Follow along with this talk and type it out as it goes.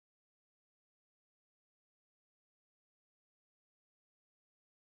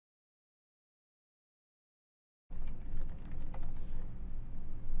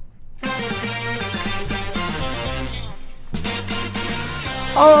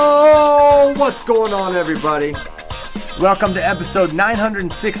Oh, what's going on, everybody? Welcome to episode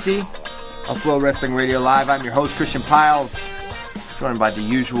 960 of Flow Wrestling Radio Live. I'm your host, Christian Piles, joined by the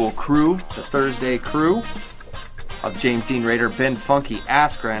usual crew, the Thursday crew of James Dean Rader, Ben Funky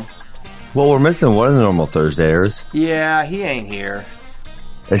Askren. Well, we're missing one of the normal Thursdayers. Yeah, he ain't here.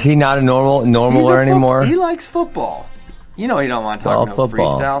 Is he not a normaler anymore? He likes football. You know he don't want to talk no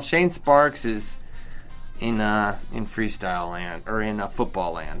football. Freestyle. Shane Sparks is in freestyle land, or in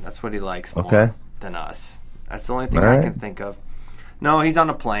football land. That's what he likes more than us. That's the only thing I can think of. No, he's on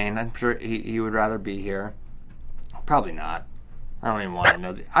a plane. I'm sure he would rather be here. Probably not. I don't even want to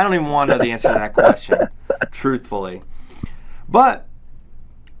know. I don't even want to know the answer to that question, truthfully. But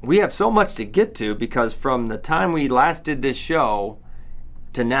we have so much to get to because from the time we last did this show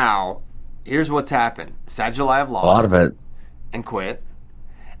to now, here's what's happened. Sagilayev lost. A lot of it. And quit.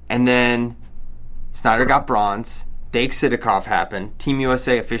 And then Snyder got bronze. Dake Sidikoff happened. Team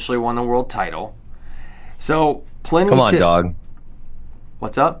USA officially won the world title. So, plenty Come on, dog.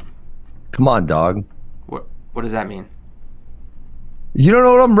 What's up? Come on, dog. What does that mean? You don't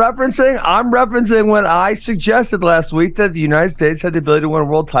know what I'm referencing? I'm referencing when I suggested last week that the United States had the ability to win a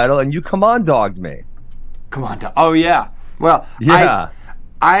world title, and you come on dogged me. Come on, dog. Oh, yeah. Well, yeah.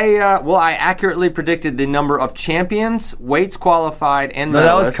 I accurately predicted the number of champions, weights qualified, and medalists. No,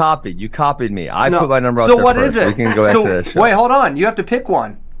 that was copied. You copied me. I put my number out there So what first. is it? We can go back to this show. Wait, hold on. You have to pick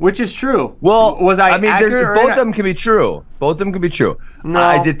one. Which is true? Well, was I accurate? Both of them can be true. Both of them can be true. No.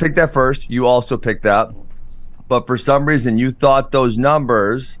 I did pick that first. You also picked that. But for some reason, you thought those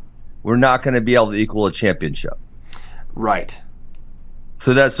numbers were not going to be able to equal a championship. Right.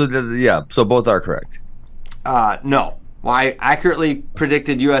 So both are correct. No. Well, I accurately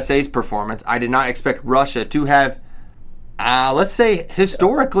predicted USA's performance. I did not expect Russia to have, let's say,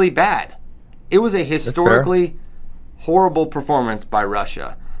 historically bad. It was a historically horrible performance by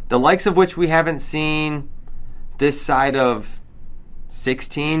Russia, the likes of which we haven't seen this side of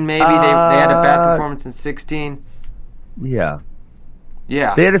 16, maybe. They had a bad performance in 16. Yeah.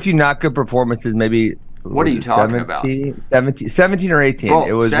 Yeah. They had a few not good performances, maybe. What are you talking about? 17 or 18. Bro,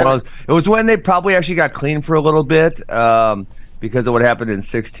 it was when they probably actually got clean for a little bit because of what happened in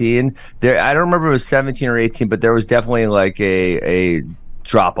 16. I don't remember if it was 17 or 18, but there was definitely like a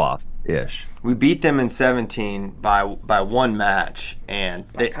drop-off-ish. We beat them in 17 by one match, and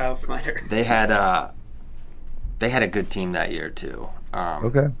Kyle Snyder. They had a good team that year too.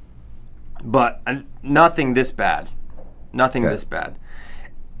 Okay. But nothing this bad. This bad.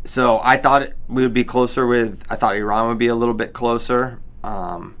 So I thought we would be closer I thought Iran would be a little bit closer,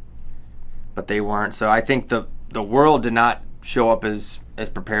 but they weren't. So I think the world did not show up as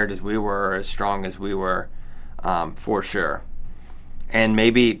prepared as we were, or as strong as we were, for sure. And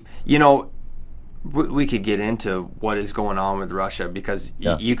maybe, we could get into what is going on with Russia because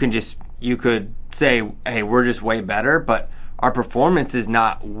you could say, hey, we're just way better, but our performance is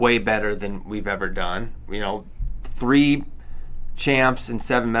not way better than we've ever done. 3 champs and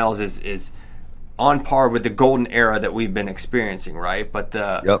 7 medals is on par with the golden era that we've been experiencing, right? But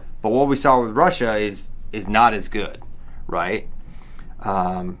but what we saw with Russia is not as good, right?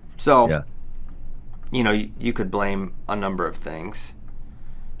 You could blame a number of things.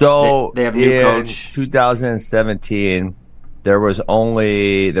 So they have a new coach. 2017, there was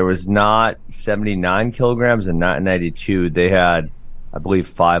not 79 kilograms and not 92. They had, I believe,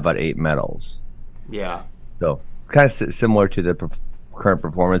 5 out of 8 medals. Yeah. So kind of similar to the current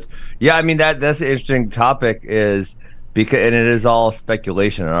performance. Yeah, I mean that's an interesting topic and it is all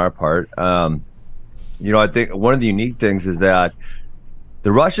speculation on our part. I think one of the unique things is that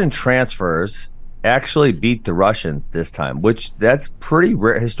the Russian transfers actually beat the Russians this time, which that's pretty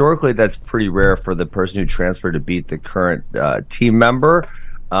rare. Historically, that's pretty rare for the person who transferred to beat the current team member.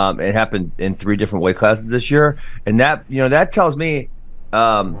 It happened in 3 different weight classes this year, and that tells me.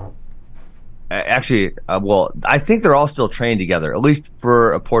 I think they're all still trained together, at least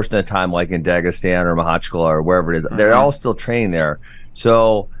for a portion of the time, like in Dagestan or Makhachkala or wherever it is. Mm-hmm. They're all still training there.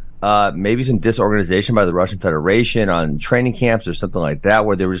 So maybe some disorganization by the Russian Federation on training camps or something like that,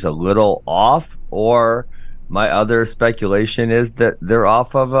 where they were just a little off. Or my other speculation is that they're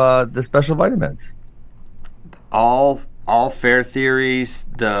off of the special vitamins. All fair theories.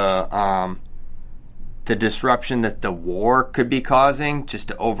 The disruption that the war could be causing, just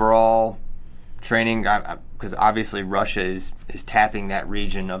to overall training, because obviously Russia is tapping that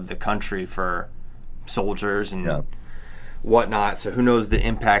region of the country for soldiers and whatnot. So who knows the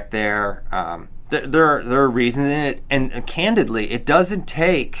impact there? There are reasons in it, and candidly, it doesn't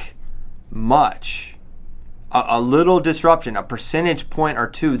take much a little disruption, a percentage point or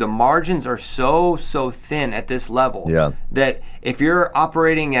two, the margins are so thin at this level that if you're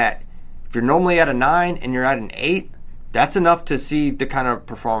normally at a 9 and you're at an 8, that's enough to see the kind of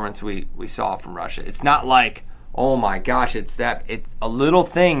performance we saw from Russia. It's not like, oh my gosh, it's a little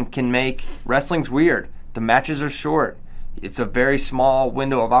thing can make wrestling's weird. The matches are short. It's a very small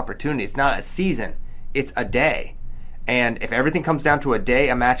window of opportunity. It's not a season. It's a day. And if everything comes down to a day,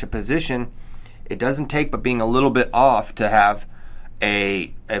 a match, a position, it doesn't take but being a little bit off to have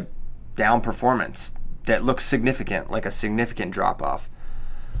a down performance that looks significant, like a significant drop-off.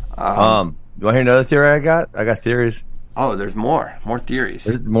 You want to hear another theory I got? I got theories. Oh, there's more theories.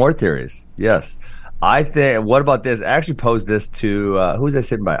 There's more theories. Yes, I think. What about this? I actually posed this to who was I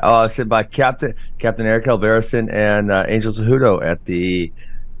sitting by? Oh, I was sitting by Captain Eric Alvarezson and Angel Cejudo at the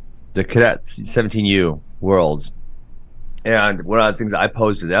Cadet 17U Worlds. And one of the things I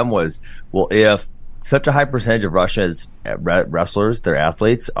posed to them was, well, if such a high percentage of Russia's wrestlers, their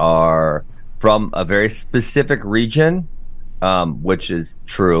athletes, are from a very specific region, which is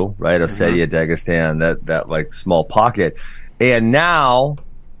true, right? Ossetia, Dagestan, that like small pocket. And now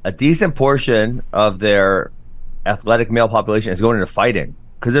a decent portion of their athletic male population is going into fighting,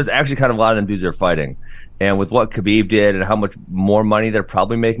 because there's actually kind of a lot of them dudes that are fighting. And with what Khabib did and how much more money they're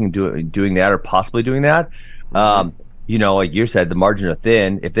probably making doing that or possibly doing that, like you said, the margins are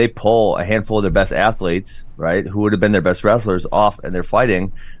thin. If they pull a handful of their best athletes, right, who would have been their best wrestlers off and they're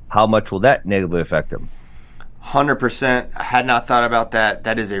fighting, how much will that negatively affect them? 100%. I had not thought about that.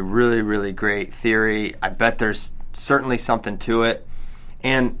 That is a really, really great theory. I bet there's certainly something to it.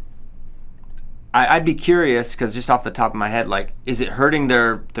 And I'd be curious, because just off the top of my head, like, is it hurting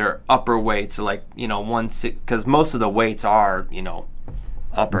their upper weights? So, like, because most of the weights are,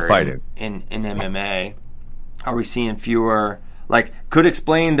 upper in MMA. Are we seeing fewer? Like, could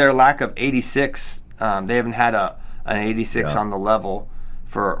explain their lack of 86. They haven't had an 86 on the level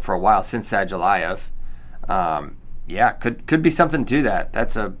for a while since Sadulayev. Could be something to that.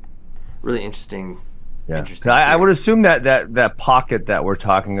 That's a really interesting. I would assume that pocket that we're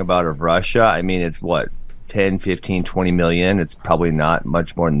talking about of Russia, I mean, it's what, 10, 15, 20 million. It's probably not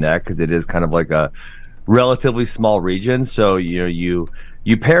much more than that, because it is kind of like a relatively small region. So you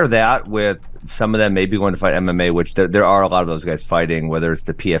pair that with some of them maybe going to fight MMA, which there are a lot of those guys fighting, whether it's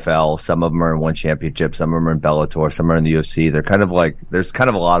the PFL, some of them are in one championship, some of them are in Bellator, some are in the UFC. They're kind of like, there's kind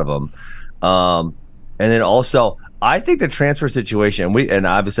of a lot of them. And then also, I think the transfer situation, and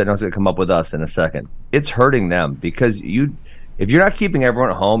obviously I know it's going to come up with us in a second, it's hurting them, because if you're not keeping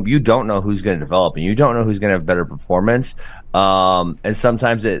everyone at home, you don't know who's going to develop, and you don't know who's going to have better performance. And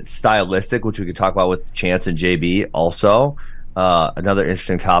sometimes it's stylistic, which we could talk about with Chance and JB also. Another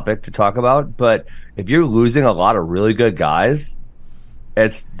interesting topic to talk about. But if you're losing a lot of really good guys,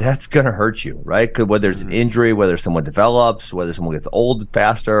 that's going to hurt you, right? Whether it's an injury, whether someone develops, whether someone gets old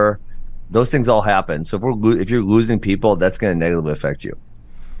faster, those things all happen. So if you're losing people, that's going to negatively affect you.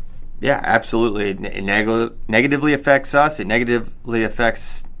 Yeah, absolutely. It negatively affects us. It negatively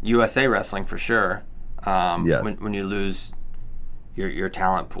affects USA Wrestling for sure. When you lose your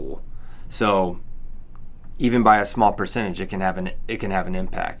talent pool, so even by a small percentage, it can have an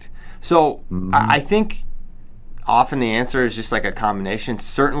impact. So I think often the answer is just like a combination.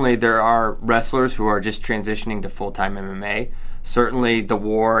 Certainly, there are wrestlers who are just transitioning to full-time MMA. Certainly, the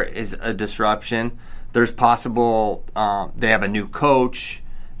war is a disruption. There's possible they have a new coach.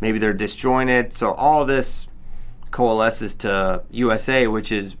 Maybe they're disjointed. So all this coalesces to USA,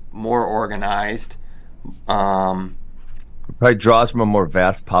 which is more organized. Probably draws from a more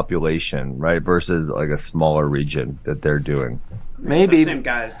vast population, right, versus like a smaller region that they're doing. Maybe same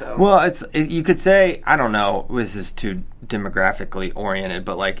guys though. Well, you could say, I don't know, this is too demographically oriented,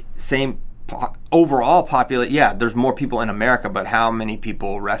 but like same overall population. Yeah, there's more people in America, but how many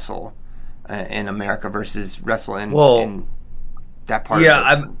people wrestle in America versus wrestle in that part?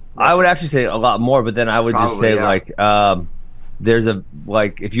 Yeah, I would actually say a lot more, but then I would just say there's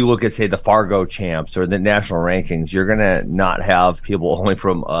if you look at, say, the Fargo champs or the national rankings, you're gonna not have people only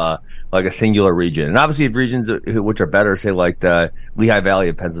from like a singular region. And obviously, regions which are better, say like the Lehigh Valley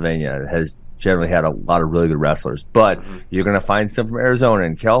of Pennsylvania has generally had a lot of really good wrestlers, but you're gonna find some from Arizona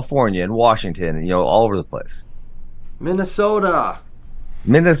and California and Washington and all over the place. Minnesota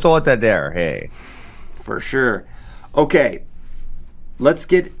there, hey, for sure. Okay, let's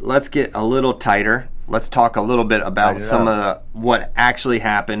get a little tighter. Let's talk a little bit about some of what actually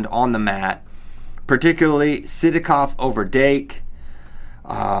happened on the mat, particularly Sidikov over Dake.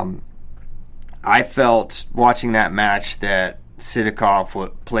 I felt watching that match that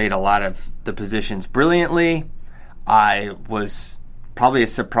Sidikov played a lot of the positions brilliantly. I was probably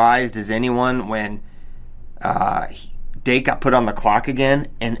as surprised as anyone when Dake got put on the clock again,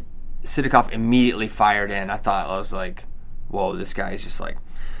 and Sidikoff immediately fired in. I was like, whoa, this guy is just like,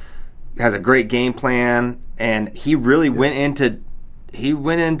 has a great game plan, and he really went into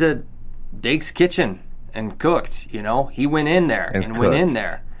Dake's kitchen and cooked. He went in there and went in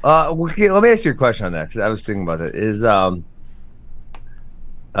there. Okay, let me ask you a question on that, because I was thinking about it. Is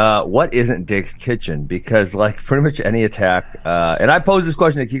what isn't Dake's kitchen? Because like pretty much any attack, and I posed this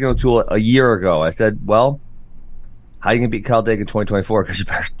question to Keegan O'Toole a year ago. I said, well, how are you going to beat Kyle Dake in 2024? Because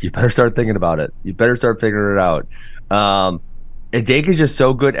you better start thinking about it. You better start figuring it out. And Dake is just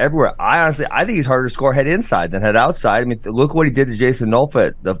so good everywhere. I think he's harder to score head inside than head outside. I mean, look what he did to Jason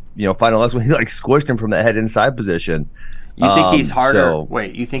Nolfit, the final list when he like squished him from the head inside position. You think he's harder?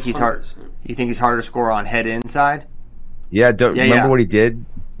 Wait, you think he's hard? You think he's harder to score on head inside? Yeah. Remember what he did?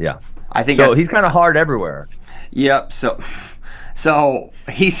 Yeah. I think so. He's kind of hard everywhere. Yep. So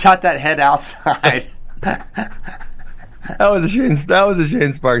he shot that head outside. That was a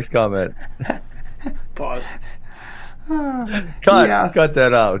Shane Sparks comment. Pause. Cut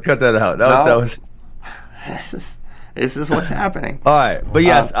that out. That was. This is what's happening. All right, but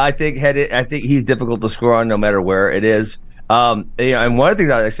yes, I think he's difficult to score on no matter where it is. And one of the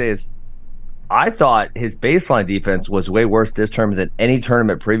things I say is, I thought his baseline defense was way worse this tournament than any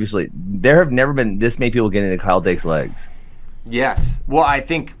tournament previously. There have never been this many people getting into Kyle Dake's legs. Yes. Well, I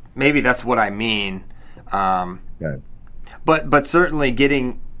think maybe that's what I mean. Okay. But certainly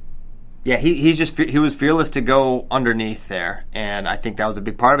getting, he was fearless to go underneath there, and I think that was a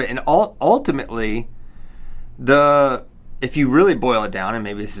big part of it. And ultimately, if you really boil it down, and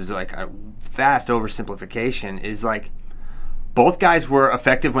maybe this is like a vast oversimplification, is like both guys were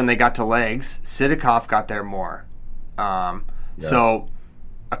effective when they got to legs. Sidikoff got there more. So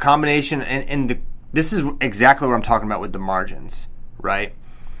a combination, and this is exactly what I'm talking about with the margins, right?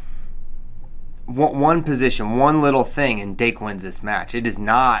 One position, one little thing, and Dake wins this match. It is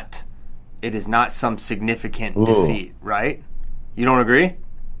not some significant defeat, right? You don't agree?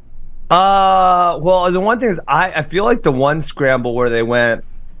 Well, the one thing is, I feel like the one scramble where they went,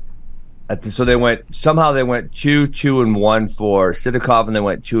 they went 2, 2, and 1 for Sidikoff, and they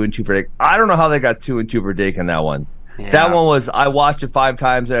went 2 and 2 for Dake. I don't know how they got 2 and 2 for Dake in that one. Yeah. That one was, I watched it 5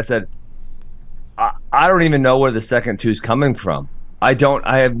 times, and I said, I don't even know where the second 2's coming from. I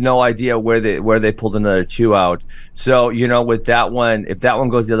have no idea where they pulled another 2 out. So, with that one, if that one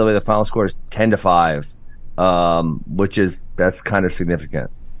goes the other way, the final score is 10-5, that's kind of significant.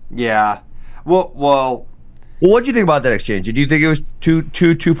 Yeah. Well, what do you think about that exchange? Did you think it was two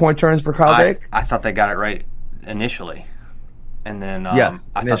 2-point turns for Kyle Dake? I thought they got it right initially, and then I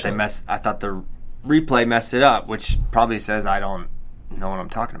thought the replay messed it up, which probably says I don't know what I'm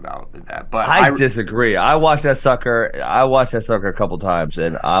talking about with that. But I disagree. I watched that sucker a couple times,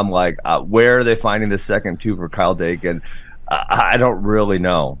 and I'm like, where are they finding the second 2 for Kyle Dake? And I don't really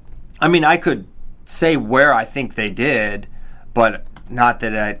know. I mean, I could say where I think they did, but not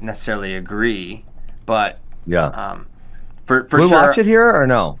that I necessarily agree. But yeah, for can we sure, watch it here or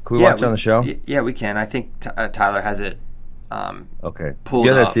no? Can we watch it on the show? Yeah, we can. I think Tyler has it. Okay. Pulled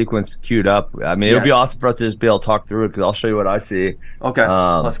that up. Sequence queued up. I mean, it would be awesome for us to just be able to talk through it, because I'll show you what I see. Okay,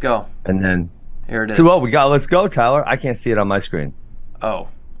 let's go. And then here it is. So what we got? Let's go, Tyler. I can't see it on my screen. Oh,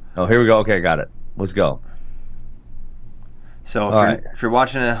 here we go. Okay, got it. Let's go. So if you're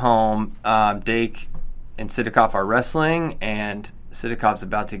watching at home, Dake and Sidikoff are wrestling, and Sidikoff's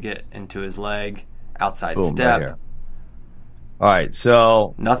about to get into his leg outside step. Right here. All right,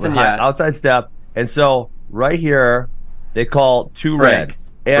 so nothing yet. Outside step, and so right here they call 2 red,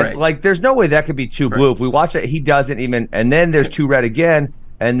 and like there's no way that could be 2 blue. If we watch it, he doesn't even, and then there's 2 red again,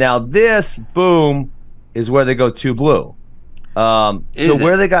 and now this boom is where they go 2 blue. So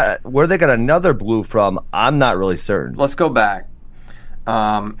where they got another blue from, I'm not really certain. Let's go back.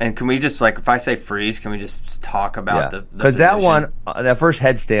 And can we just, like, if I say freeze, can we just talk about the because that one, that first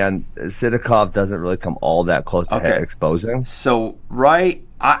headstand, Sidikoff doesn't really come all that close to head exposing. So I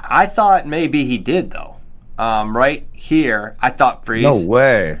thought maybe he did though. Right here, I thought freeze. No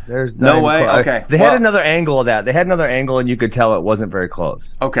way. There's no way. Okay, they had another angle of that. They had another angle, and you could tell it wasn't very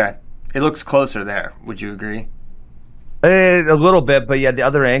close. Okay, it looks closer there. Would you agree? A little bit, but yeah, the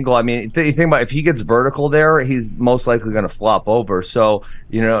other angle, I mean, you think about if he gets vertical there, he's most likely going to flop over. So,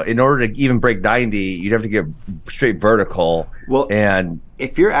 in order to even break 90, you'd have to get straight vertical. Well, and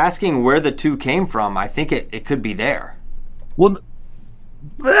if you're asking where the 2 came from, I think it could be there. Well,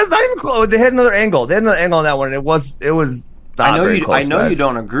 that's not even close. They had another angle. They had another angle on that one, and it was not very close. I know you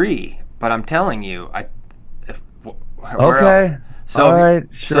don't agree, but I'm telling you, okay. So, all right,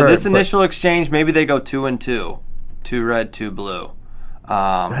 sure. So this initial exchange, maybe they go 2 and 2. 2 red, 2 blue.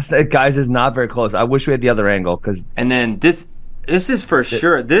 Guys, is not very close. I wish we had the other angle because. And then this is for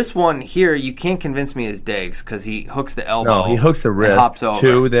sure. This one here, you can't convince me is Diggs because he hooks the elbow. No, he hooks the wrist. Hops over.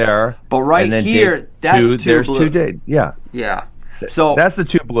 2 there. But right here, that's 2 there's blue. 2 Diggs. Yeah. Yeah. So that's the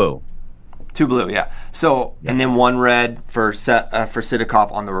 2 blue. 2 blue, yeah. So and then 1 red for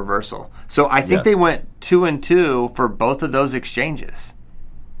Sidakov on the reversal. So I think they went 2 and 2 for both of those exchanges.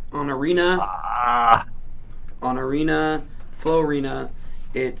 On Arena, Flow Arena,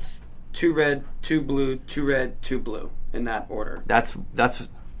 it's 2 red, 2 blue, 2 red, 2 blue in that order. That's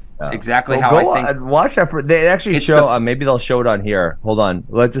exactly how I think. Watch that. They actually show. Maybe they'll show it on here. Hold on.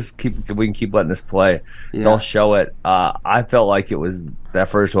 Let's just keep. We can keep letting this play. Yeah. They'll show it. I felt like it was that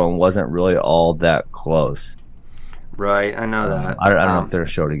first one wasn't really all that close. Right. I know that. I don't know if they're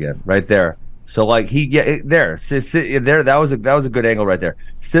show it again. Right there. So like there. That was a good angle right there.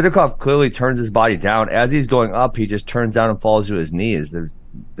 Sidakov clearly turns his body down as he's going up. He just turns down and falls to his knees. I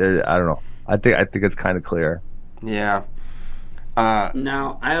don't know. I think it's kind of clear. Yeah.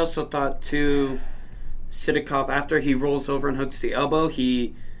 Now, I also thought, too, Sidakov, after he rolls over and hooks the elbow,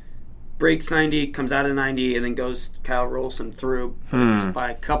 he breaks 90, comes out of 90, and then Kyle rolls him through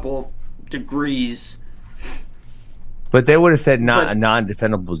by a couple degrees. But they would have said not a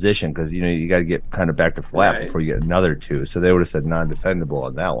non-defendable position because, you got to get kind of back to flat before you get another 2. So they would have said non-defendable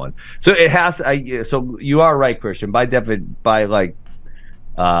on that one. So it has so you are right, Christian. I guess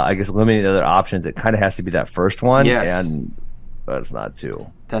eliminating the other options, it kind of has to be that first one. Yes. But it's not 2.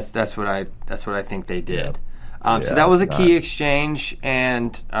 That's what I think they did. Yeah. So that was a key exchange,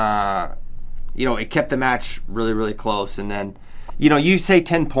 and it kept the match really, really close. And then, you say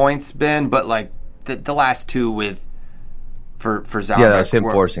 10 points, Ben, but like the last 2 for Zalberg. Yeah, that's him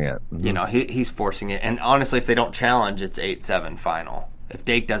forcing it. Mm-hmm. He's forcing it. And honestly, if they don't challenge, it's 8-7 final. If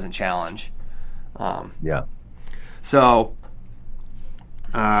Dake doesn't challenge, So.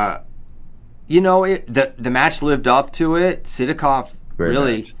 The match lived up to it. Sidakov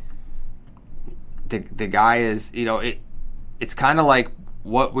really, the guy is, it's kind of like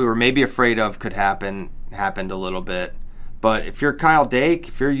what we were maybe afraid of could happened a little bit. But if you're Kyle Dake,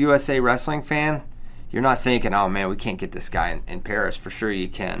 if you're a USA Wrestling fan, you're not thinking, oh man, we can't get this guy in Paris. For sure you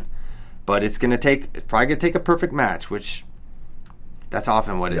can. But it's probably going to take a perfect match, which that's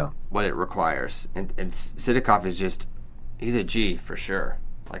often what it requires. And Sidakov is he's a G for sure.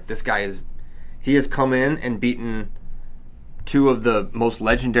 Like this guy he has come in and beaten 2 of the most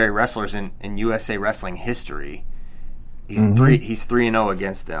legendary wrestlers in USA Wrestling history. He's 3-0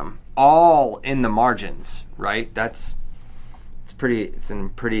 against them, all in the margins. Right? It's a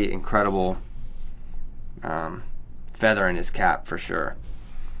pretty incredible feather in his cap for sure.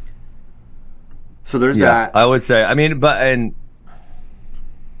 So there's that. I would say. Is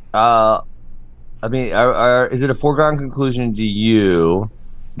it a foregone conclusion to you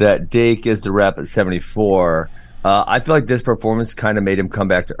that Dake is the rep at 74? I feel like this performance kind of made him come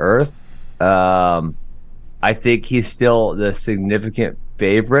back to earth. I think he's still the significant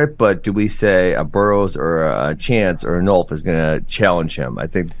favorite, but do we say a Burroughs or a Chance or a Nolf is going to challenge him? I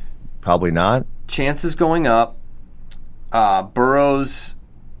think probably not. Chance is going up. Burroughs,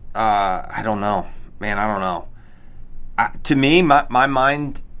 I don't know. Man, I don't know. To me, my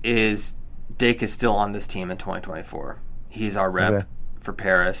mind is Dake is still on this team in 2024. He's our rep for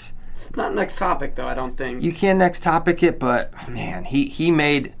Paris. It's not next topic, though, I don't think. You can next topic it, but, man, he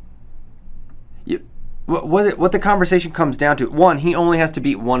made... What the conversation comes down to, one, he only has to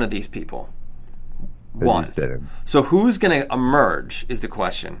beat one of these people. One. So who's going to emerge is the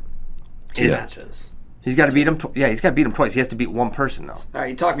question. 2 matches. He's got to beat him. He's got to beat him twice. He has to beat one person, though. All right,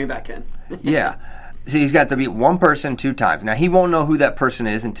 you talk me back in. Yeah. So he's got to beat one person 2 times. Now, he won't know who that person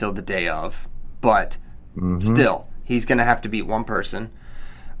is until the day of, but still, he's going to have to beat one person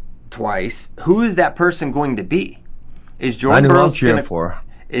twice. Who is that person going to be? Is Jordan Burroughs going to...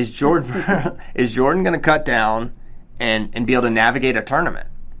 Is Jordan going to cut down and be able to navigate a tournament?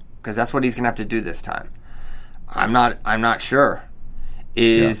 Because that's what he's going to have to do this time. I'm not sure.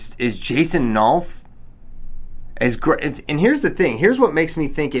 Is Jason Nolf as great? And here's the thing. Here's what makes me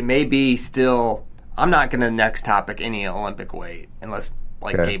think it may be still. I'm not going to next topic any Olympic weight unless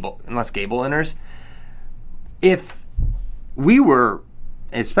Gable enters. If we were,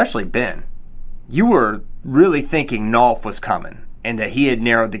 especially Ben, you were really thinking Nolf was coming. And that he had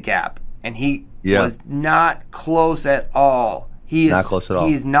narrowed the gap. And he was not close at all. He is not close at all.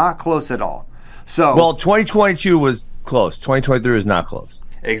 He is not close at all. So 2022 was close. 2023 is not close.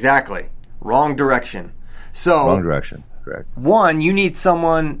 Exactly. Wrong direction. So wrong direction. Correct. One, you need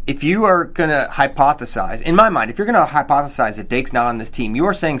someone, if you are going to hypothesize, in my mind, if you're going to hypothesize that Dake's not on this team, you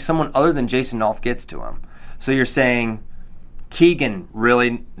are saying someone other than Jason Nolf gets to him. So you're saying Keegan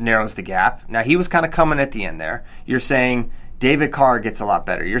really narrows the gap. Now, he was kind of coming at the end there. You're saying David Carr gets a lot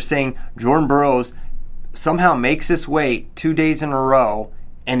better. You're saying Jordan Burroughs somehow makes this weight 2 days in a row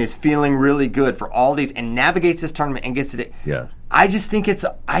and is feeling really good for all these and navigates this tournament and gets it. Yes. I think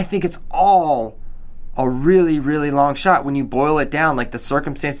it's all a really, really long shot when you boil it down, like the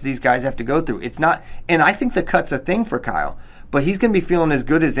circumstances these guys have to go through. It's not, and I think the cut's a thing for Kyle, but he's going to be feeling as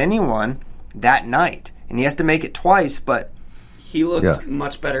good as anyone that night. And he has to make it twice, but he looked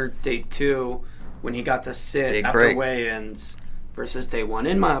much better day 2 when he got to sit Big after break. weigh-ins versus day 1,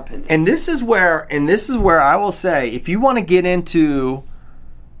 in my opinion. And this is where I will say, if you want to get into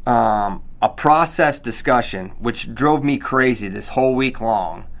a process discussion, which drove me crazy this whole week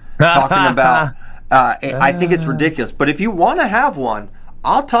long, talking about, I think it's ridiculous. But if you want to have one,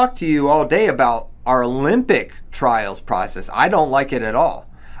 I'll talk to you all day about our Olympic trials process. I don't like it at all.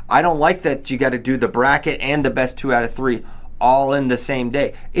 I don't like that you got to do the bracket and the best 2 out of 3 all in the same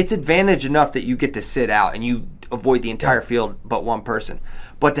day. It's advantage enough that you get to sit out and you avoid the entire field but one person.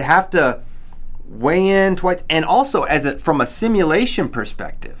 But to have to weigh in twice, and also from a simulation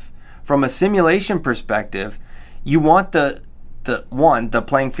perspective, you want the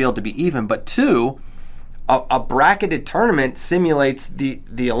playing field to be even, but 2, a bracketed tournament simulates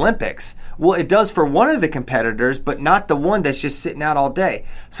the Olympics. Well, it does for one of the competitors, but not the one that's just sitting out all day.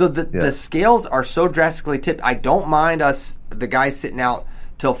 So the scales are so drastically tipped. I don't mind the guys sitting out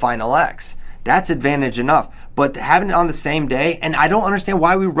till Final X. That's advantage enough. But having it on the same day, and I don't understand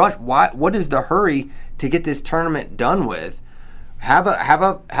why we rush. What is the hurry to get this tournament done with? Have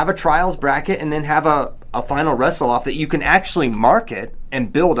a trials bracket and then have a final wrestle off that you can actually market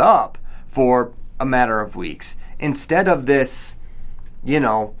and build up for a matter of weeks, instead of this, get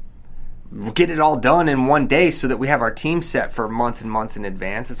it all done in one day so that we have our team set for months and months in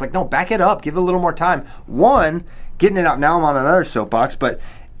advance. It's like, no, back it up. Give it a little more time. One, getting it out. Now I'm on another soapbox, but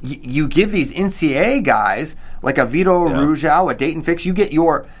you give these NCAA guys like a Vito Rujao, a Dayton Fix, you get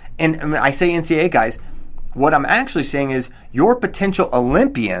and I say NCAA guys, what I'm actually saying is your potential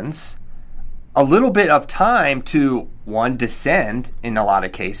Olympians a little bit of time to, 1, descend in a lot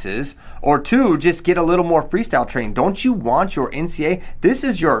of cases, or 2, just get a little more freestyle training. Don't you want your NCAA?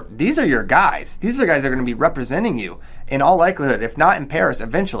 These are your guys. These are guys that are going to be representing you in all likelihood, if not in Paris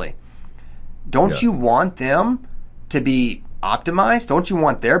eventually. Don't you want them to be optimized? Don't you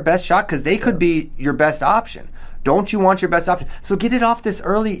want their best shot? Because they could be your best option. Don't you want your best option? So get it off this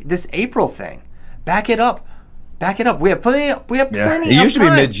April thing. Back it up. We have plenty of time. It used to be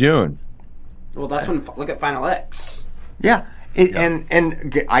mid-June. Well, that's when look at Final X. Yeah.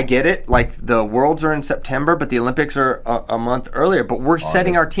 And I get it. Like, the Worlds are in September, but the Olympics are a month earlier. But we're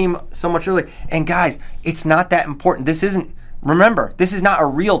setting our team so much earlier. And, guys, it's not that important. Remember, this is not a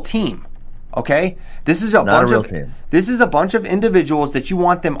real team, okay? This is a bunch of individuals that you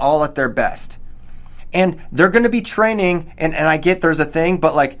want them all at their best. And they're going to be training, and I get there's a thing,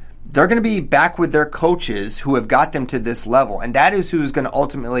 but, like, they're going to be back with their coaches who have got them to this level. And that is who's going to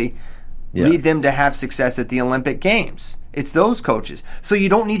ultimately lead them to have success at the Olympic Games. It's those coaches. So you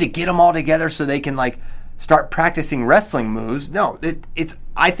don't need to get them all together so they can, like, start practicing wrestling moves. No,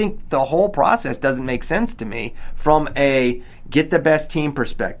 I think the whole process doesn't make sense to me from a get the best team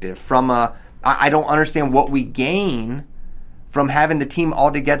perspective. I don't understand what we gain from having the team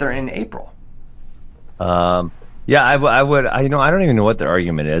all together in April. Yeah, I would. I don't even know what the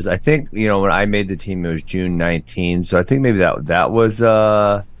argument is. I think, when I made the team, it was June 19. So I think maybe that was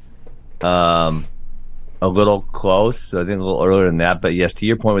a little close. So I think a little earlier than that. But yes, to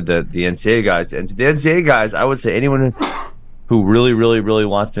your point with the NCAA guys, and to the NCAA guys, I would say anyone who really, really, really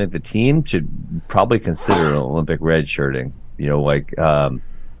wants to make the team should probably consider Olympic redshirting. Like a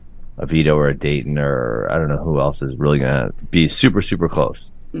Vito or a Dayton, or I don't know who else is really going to be super, super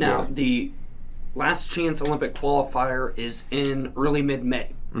close. Now, the last chance Olympic qualifier is in early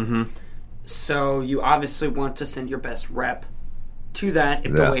mid-May. Mm-hmm. So you obviously want to send your best rep to that.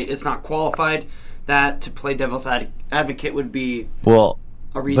 If the weight is not qualified, that, to play devil's advocate, would be a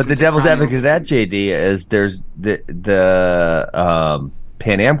reason. But the devil's advocate of that, JD, is there's the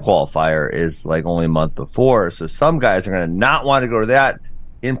Pan Am qualifier is like only a month before, so some guys are going to not want to go to that.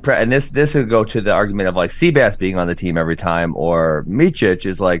 And this would go to the argument of like Seabass being on the team every time, or Micic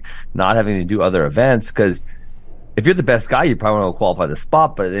is like not having to do other events, because if you're the best guy, you probably want to qualify the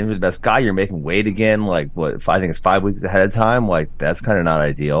spot. But if you're the best guy, you're making weight again. Like I think it's 5 weeks ahead of time. Like that's kind of not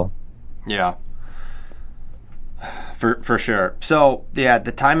ideal. Yeah, for sure. So yeah,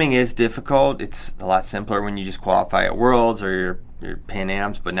 the timing is difficult. It's a lot simpler when you just qualify at Worlds or your Pan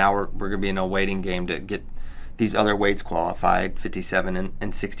Ams. But now we're going to be in a waiting game to get these other weights qualified, 57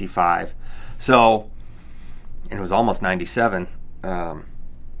 and 65. So and it was almost 97.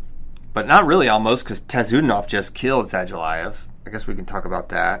 But not really almost, because Tezudinov just killed Sadulayev. I guess we can talk about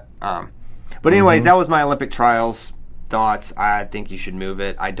that. But anyways, that was my Olympic trials thoughts. I think you should move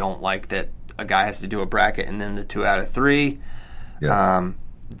it. I don't like that a guy has to do a bracket and then the 2 out of 3. Yeah.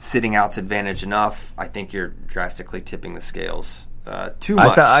 Sitting out's advantage enough. I think you're drastically tipping the scales too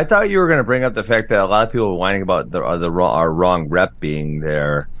much. I thought you were going to bring up the fact that a lot of people were whining about our wrong rep being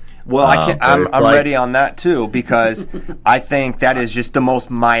there. Well, I'm ready on that too, because I think that is just the most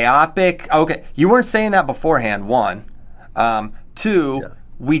myopic. Okay, you weren't saying that beforehand. 1, 2. Yes.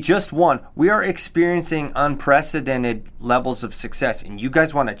 We just won. We are experiencing unprecedented levels of success, and you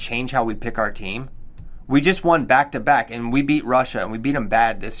guys want to change how we pick our team? We just won back-to-back, and we beat Russia, and we beat them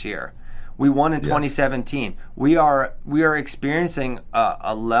bad this year. We won in 2017. We are experiencing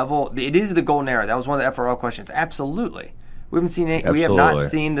a level. It is the golden era. That was one of the FRL questions. Absolutely. We haven't seen it. We have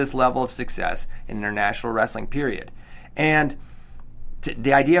not seen this level of success in international wrestling, period. And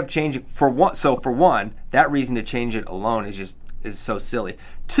the idea of changing for one, that reason to change it alone is so silly.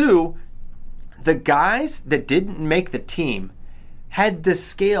 2, the guys that didn't make the team had the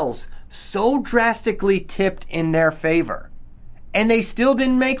scales so drastically tipped in their favor, and they still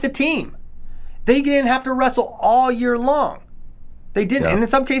didn't make the team. They didn't have to wrestle all year long. They didn't, and in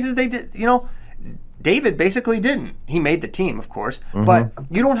some cases they did. David basically didn't. He made the team, of course, but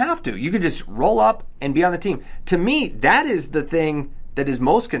you don't have to. You could just roll up and be on the team. To me, that is the thing that is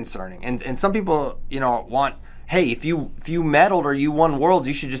most concerning. And some people, want, hey, if you medaled or you won worlds,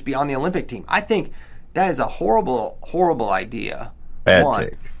 you should just be on the Olympic team. I think that is a horrible, horrible idea.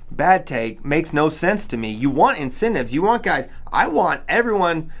 Bad take. Makes no sense to me. You want incentives. You want guys. I want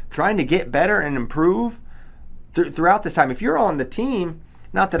everyone trying to get better and improve throughout this time. If you're on the team,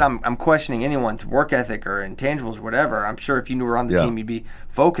 not that I'm questioning anyone's work ethic or intangibles or whatever. I'm sure if you were on the team, you'd be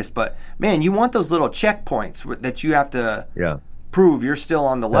focused. But, man, you want those little checkpoints that you have to prove you're still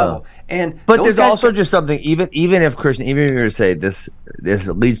on the level. But there's also just something, even if, Christian, even if you were to say this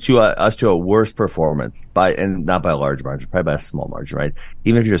leads to us to a worse performance, and not by a large margin, probably by a small margin, right?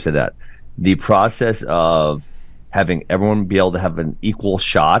 Even if you were to say that, the process of having everyone be able to have an equal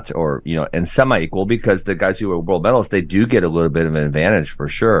shot or, and semi-equal, because the guys who are world medalists, they do get a little bit of an advantage for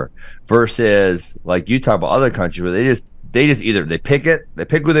sure, versus like you talk about other countries where they just either they pick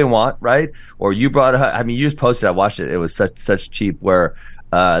who they want, right? Or you brought you just posted, I watched it. It was such cheap where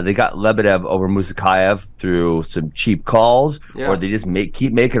they got Lebedev over Musakayev through some cheap calls, or they just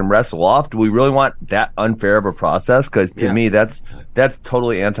keep making him wrestle off. Do we really want that unfair of a process? Because to me, that's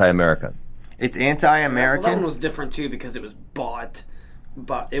totally anti-American. It's anti-American. Well, that one was different too because it was bought,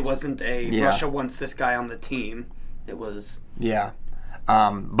 but it wasn't Russia wants this guy on the team. It was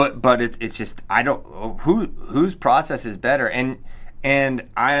but it's just I don't whose process is better, and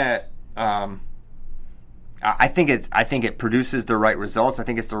I think it produces the right results. I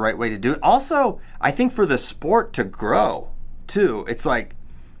think it's the right way to do it. Also, I think for the sport to grow too, it's like,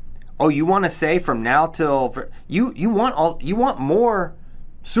 you want to say from now till you want more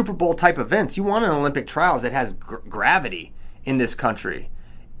Super Bowl type events. You want an Olympic trials that has gravity in this country.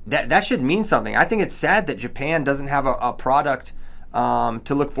 That should mean something. I think it's sad that Japan doesn't have a product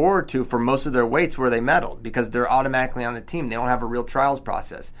to look forward to for most of their weights where they medaled, because they're automatically on the team. They don't have a real trials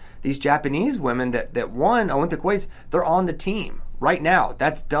process. These Japanese women that won Olympic weights, they're on the team right now.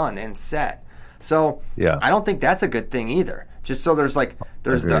 That's done and set. So I don't think that's a good thing either. Just so there's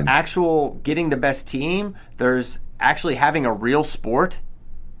the actual getting the best team. There's actually having a real sport.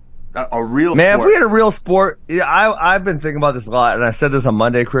 A real sport. If we had a real sport, I've been thinking about this a lot, and I said this on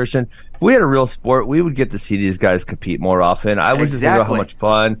Monday, Christian. If we had a real sport, we would get to see these guys compete more often. I was just thinking about how much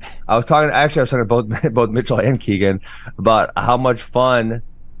fun. I was talking to both Mitchell and Keegan about how much fun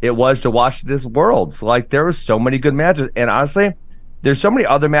it was to watch this Worlds. Like, there were so many good matches, and honestly, there's so many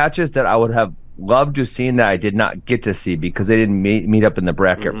other matches that I would have loved to have seen that I did not get to see because they didn't meet up in the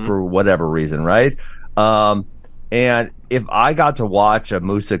bracket for whatever reason, right? And if I got to watch a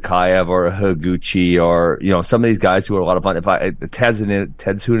Musakayev or a Higuchi or, some of these guys who are a lot of fun, Ted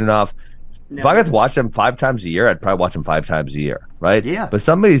Zhudanov, if I got to watch them 5 times a year, I'd probably watch them 5 times a year, right? Yeah. But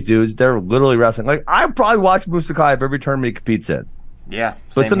some of these dudes, they're literally wrestling. Like, I probably watch Musakayev every tournament he competes in. Yeah.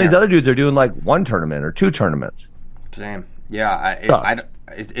 But some of these other dudes are doing like 1 tournament or 2 tournaments. Same. Yeah.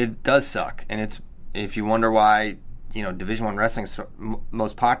 It does suck. And if you wonder why, Division I wrestling is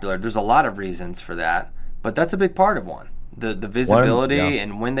most popular, there's a lot of reasons for that. But that's a big part of one. The visibility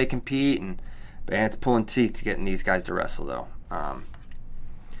and when they compete, and it's pulling teeth to getting these guys to wrestle, though.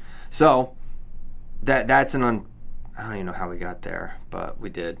 So that's I don't even know how we got there, but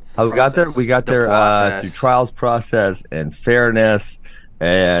we did. How we got there? We got there through trials process and fairness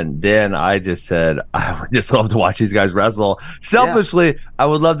And then I just said, I would just love to watch these guys wrestle. Selfishly, I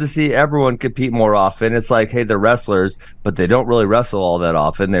would love to see everyone compete more often. It's like, hey, they're wrestlers, but they don't really wrestle all that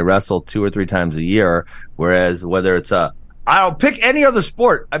often. They wrestle 2 or 3 times a year. Whereas whether it's I'll pick any other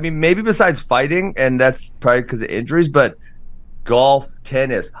sport. I mean, maybe besides fighting, and that's probably because of injuries, but golf,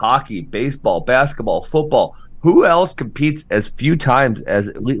 tennis, hockey, baseball, basketball, football. Who else competes as few times as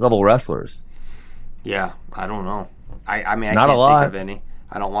elite level wrestlers? Yeah, I don't know. I mean, I Not can't a lot. think of any.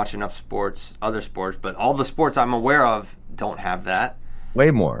 I don't watch enough sports, other sports, but all the sports I'm aware of don't have that. Way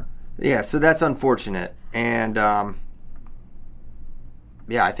more. Yeah, so that's unfortunate. And I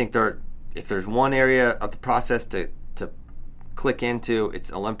think if there's one area of the process to click into,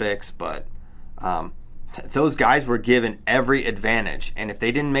 it's Olympics. But those guys were given every advantage, and if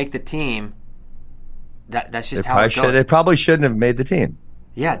they didn't make the team, that's just how it goes. They probably shouldn't have made the team.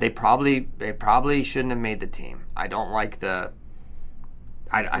 Yeah, they probably shouldn't have made the team. I don't like the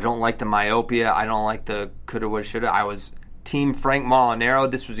myopia. I don't like the coulda, woulda, shoulda. I was Team Frank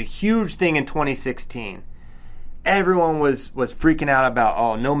Molinaro. This was a huge thing in 2016. Everyone was freaking out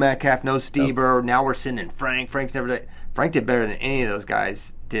about, no Metcalf, no Stieber. Yep. Now we're sending Frank. Frank did better than any of those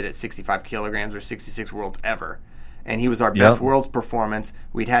guys did at 65 kilograms or 66 worlds ever. And he was our best world's performance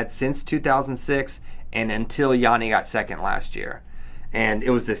we'd had since 2006 and until Yanni got second last year. And it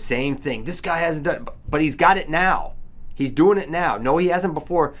was the same thing. This guy hasn't done it, but he's got it now. He's doing it now. No, he hasn't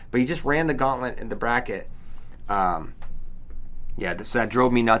before, but he just ran the gauntlet in the bracket. So that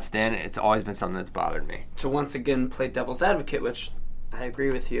drove me nuts then. It's always been something that's bothered me. To once again play devil's advocate, which I agree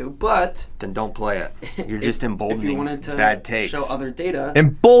with you, but... Then don't play it. You're just emboldening if you wanted to bad takes. Show other data...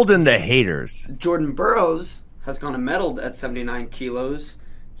 Embolden the haters. Jordan Burroughs has gone and medaled at 79 kilos.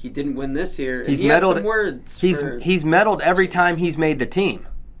 He didn't win this year. He's he medaled. Had some words he's medaled every time he's made the team.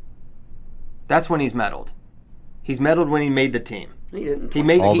 That's when he's medaled. He's medaled when he made the team. He didn't. He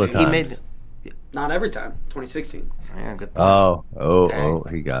made. Not every time. 2016. Yeah, good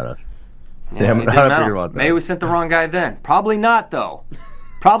point. He got us. Yeah, Damn, I figure about that. Maybe we sent the wrong guy then. Probably not though.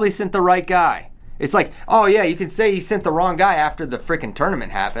 Probably sent the right guy. It's like, you can say you sent the wrong guy after the freaking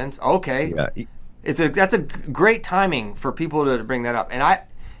tournament happens. Okay. Yeah. That's a great timing for people to bring that up. And I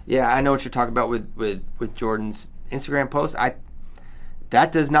know what you're talking about with Jordan's Instagram post.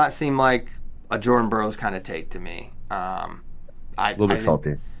 That does not seem like a Jordan Burroughs kind of take to me. A little bit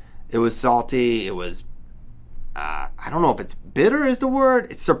salty. It was salty. It was, I don't know if it's bitter is the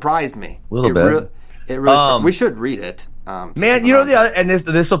word. It surprised me. A little bit. It really. We should read it. Man, and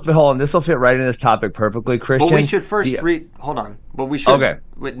this will fit right in this topic perfectly, Christian. But we should first read. Hold on. But we should. Okay.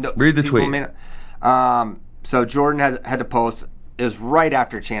 Read the tweet. So Jordan had to post. It was right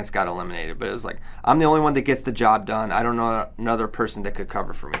after Chance got eliminated, but it was like, I'm the only one that gets the job done. I don't know another person that could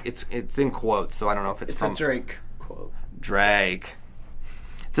cover for me. It's in quotes, so I don't know if it's from a Drake quote. Drake.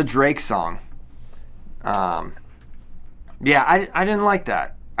 It's a Drake song. I didn't like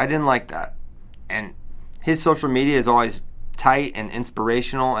that. And his social media is always tight and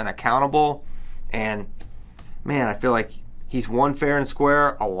inspirational and accountable. And man, I feel like he's won fair and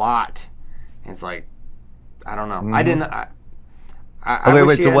square a lot. And it's like, I don't know. Mm-hmm. I didn't.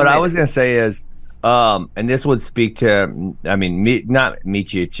 Wait. So what I was going to say is, and this would speak to, not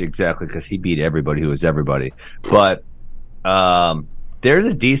Micic exactly because he beat everybody who was everybody, but there's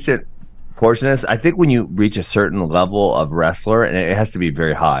a decent portion of this. I think when you reach a certain level of wrestler, and it has to be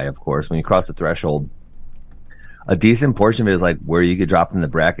very high, of course, when you cross the threshold, a decent portion of it is like where you get dropped in the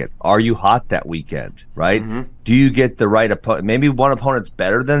bracket. Are you hot that weekend, right? Mm-hmm. Do you get the right opponent? Maybe one opponent's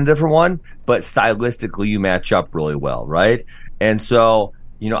better than a different one, but stylistically you match up really well, right? And so,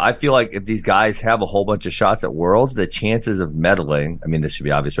 I feel like if these guys have a whole bunch of shots at Worlds, the chances of medaling, this should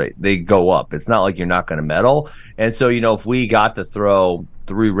be obvious, right? They go up. It's not like you're not going to medal. And so, if we got to throw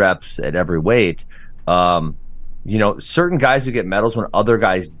 3 reps at every weight, certain guys who get medals when other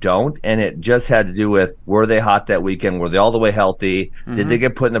guys don't, and it just had to do with, were they hot that weekend? Were they all the way healthy? Mm-hmm. Did they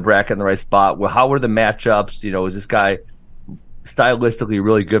get put in the bracket in the right spot? Well, how were the matchups? Is this guy stylistically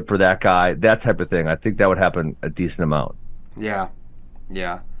really good for that guy? That type of thing. I think that would happen a decent amount. Yeah.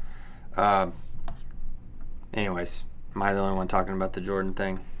 Anyways, am I the only one talking about the Jordan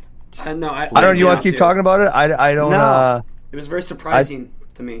thing? No, I don't know. You want to keep talking about it? I don't. No. It was very surprising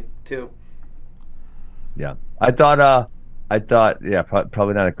to me too. Yeah, I thought.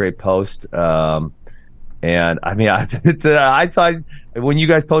 Probably not a great post. And I thought when you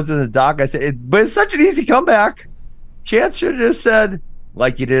guys posted the doc, I said, but it's such an easy comeback. Chance should have just said,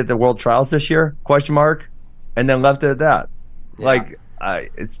 like you did at the World Trials this year, ? And then left it at that. Yeah.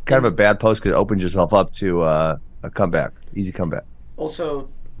 It's kind of a bad post because it opens yourself up to a comeback, easy comeback. Also,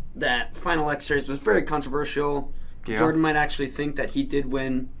 that final X Series was very controversial. Yeah. Jordan might actually think that he did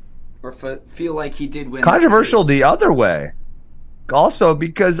win, or feel like he did win. Controversial the other way. Also,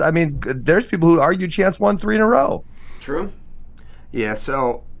 because, I mean, there's people who argue Chance won 3 in a row. True. Yeah,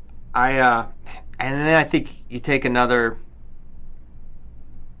 so and then I think you take another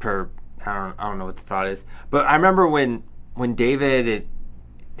I don't know what the thought is. But I remember when David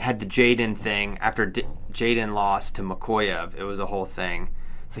had the Jaden thing after Jaden lost to Makoyev, it was a whole thing.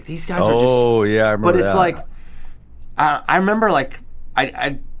 It's like these guys are just. Oh yeah, I remember. But it's that. like, I remember like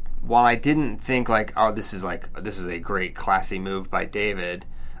I while I didn't think like, oh, this is a great classy move by David,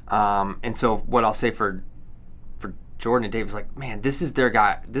 and so what I'll say for Jordan and David is like, man, this is their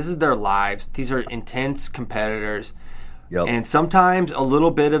guy, this is their lives. These are intense competitors, and sometimes a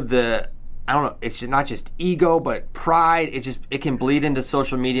little bit of the. I don't know. It's just not just ego, but pride. It can bleed into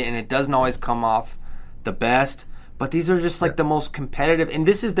social media, and it doesn't always come off the best. But these are just like the most competitive, and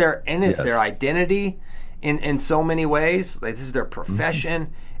this is their identity in so many ways. Like this is their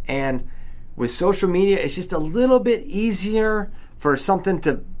profession, and with social media, it's just a little bit easier for something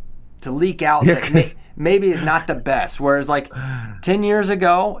to leak out that maybe is not the best. Whereas like 10 years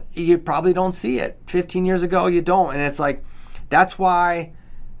ago, you probably don't see it. 15 years ago, you don't, and it's like that's why.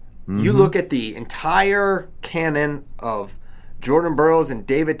 You look at the entire canon of Jordan Burroughs and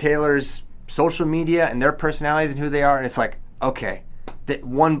David Taylor's social media and their personalities and who they are, and it's like, okay, that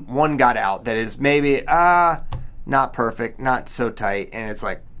one got out that is maybe not perfect, not so tight, and it's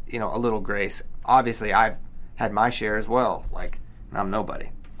like, a little grace. Obviously, I've had my share as well. Like, I'm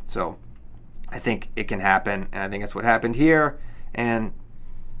nobody. So I think it can happen, and I think that's what happened here, and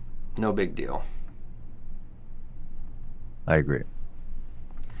no big deal. I agree.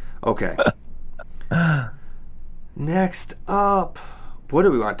 Okay. Next up, what do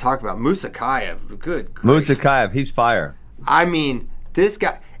we want to talk about? Musakayev. Good gracious. Musakayev, he's fire. I mean, this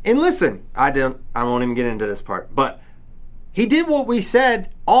guy. And listen, I won't even get into this part, but he did what we said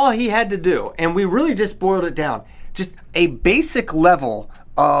all he had to do, and we really just boiled it down. Just a basic level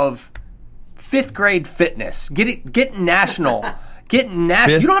of 5th grade fitness. Get national. You don't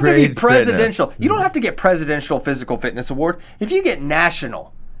have to be presidential. Fitness. You don't have to get presidential physical fitness award. If you get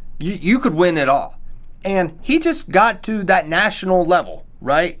national, you could win it all. And he just got to that national level,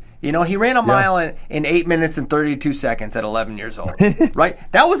 right? He ran a mile in 8 minutes and 32 seconds at 11 years old, right?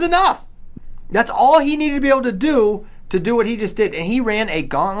 That was enough. That's all he needed to be able to do what he just did. And he ran a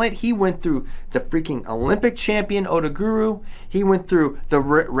gauntlet. He went through the freaking Olympic champion Odaguru. He went through the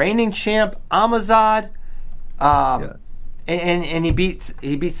reigning champ Amazad. And he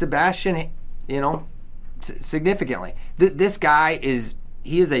beat Sebastian, significantly. This guy is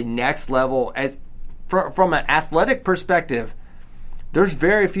a next level from an athletic perspective. There's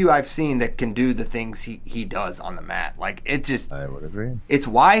very few I've seen that can do the things he does on the mat. Like I would agree. It's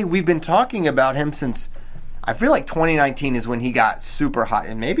why we've been talking about him since I feel like 2019 is when he got super hot,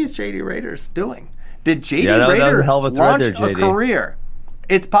 and maybe it's JD Rader's doing. Did JD Rader launch a career?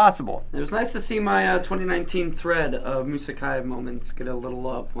 It's possible. It was nice to see my 2019 thread of Musakayev moments get a little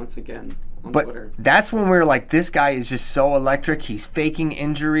love once again on Twitter. That's when we were like, this guy is just so electric. He's faking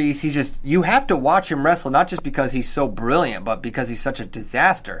injuries. You have to watch him wrestle, not just because he's so brilliant, but because he's such a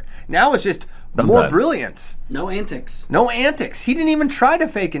disaster. Now it's just more brilliance. No antics. He didn't even try to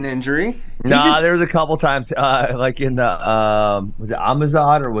fake an injury. There was a couple times, like in the, was it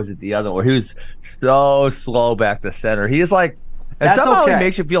Amazon or was it the other one, where he was so slow back to center. He is like, and somehow he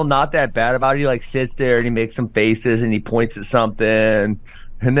makes you feel not that bad about it. He like sits there and he makes some faces and he points at something,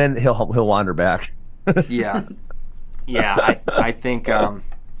 and then he'll wander back. Yeah. I think.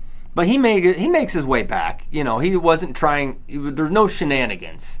 But he makes his way back. He wasn't trying. There's no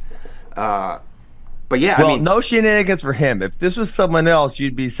shenanigans. But yeah, well, no shenanigans for him. If this was someone else,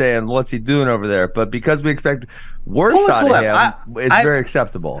 you'd be saying, "What's he doing over there?" But because we expect worse out of him, it's very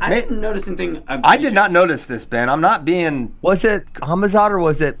acceptable. I didn't notice anything. I did not notice this, Ben. I'm not being. Was it Hamazad or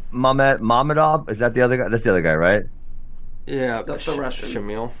was it Mamedov? Is that the other guy? That's the other guy, right? Yeah, that's the Russian.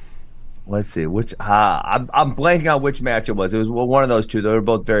 Shamil. Let's see which. I'm blanking on which match it was. It was one of those two. They were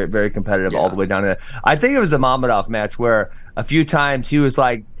both very, very competitive all the way down there. I think it was the Mamedov match where a few times he was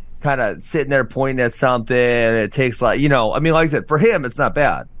like kind of sitting there pointing at something, and it takes like like I said, for him it's not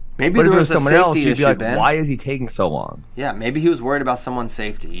bad. Maybe but there if it was was someone a else, safety you'd be issue, like, Ben. why is he taking so long? Yeah, maybe he was worried about someone's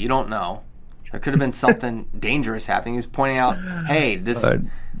safety. You don't know. There could have been something dangerous happening. He was pointing out, hey,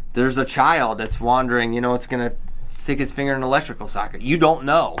 there's a child that's wandering. It's gonna stick his finger in an electrical socket. You don't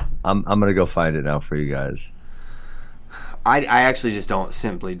know. I'm gonna go find it now for you guys. I actually just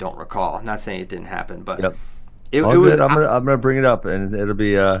don't recall. I'm not saying it didn't happen, but it was. I'm gonna bring it up, and it'll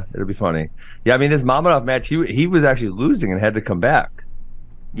be funny. Yeah, I mean, this Mamedov match, he was actually losing and had to come back.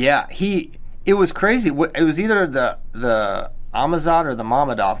 Yeah, It was crazy. It was either the Amazad or the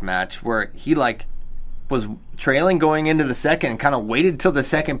Mammadov match where he was trailing going into the second and kind of waited till the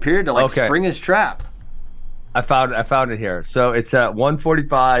second period to spring his trap. I found it here. So it's at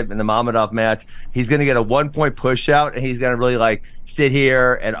 145 in the Mammadov match. He's going to get a 1-point push out, and he's going to really sit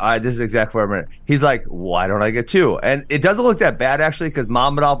here. And this is exactly where I'm at. He's like, why don't I get 2? And it doesn't look that bad actually, because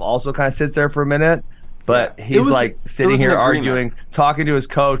Mammadov also kind of sits there for a minute. But he's sitting here arguing, talking to his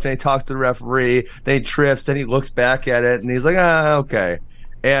coach, and he talks to the referee. Then he trips, and he looks back at it, and he's like, okay.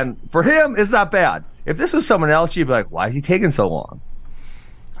 And for him, it's not bad. If this was someone else, you'd be like, why is he taking so long?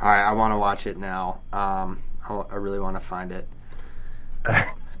 All right, I want to watch it now. I really want to find it.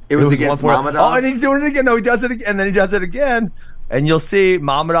 It was against Mammadov. Oh, and he's doing it again. No, he does it again, and then he does it again. And you'll see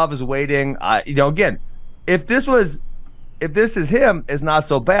Mammadov is waiting. Again, if this is him, it's not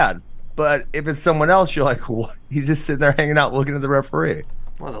so bad. But if it's someone else, you're like, what? He's just sitting there hanging out looking at the referee.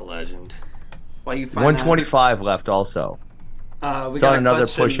 What a legend. Well, you find 125 left also. We got another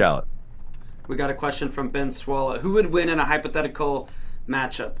push out. We got a question from Ben Swalla. Who would win in a hypothetical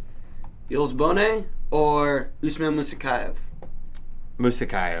matchup? Jules Bonnet or Usman Musakayev?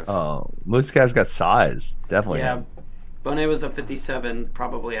 Musakayev. Oh, Musakayev's got size. Definitely. Yeah. Bonnet was a 57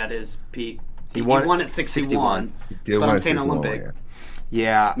 probably at his peak. He won at 61. But I'm saying Olympic.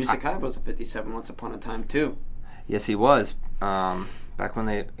 Yeah. Musakayev was a 57 once upon a time, too. Yes, he was. Back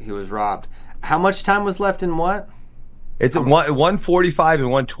when he was robbed. How much time was left in what? It's 145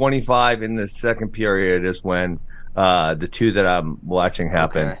 and 125 in the second period is when the two that I'm watching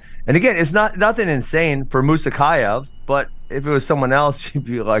happen. Okay. And again, it's nothing insane for Musakayev, but if it was someone else, you'd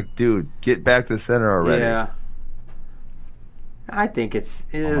be like, dude, get back to the center already. Yeah. I think it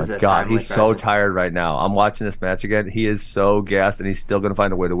is a God, he's fashion. so tired right now. I'm watching this match again. He is so gassed, and he's still going to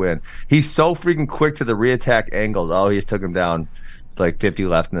find a way to win. He's so freaking quick to the re-attack angles. Oh, he just took him down. It's like 50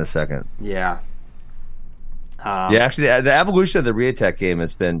 left in the second. Yeah. Yeah, actually, the evolution of the re-attack game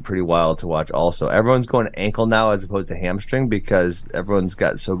has been pretty wild to watch also. Everyone's going ankle now as opposed to hamstring because everyone's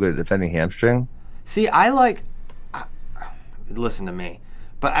got so good at defending hamstring. See, listen to me,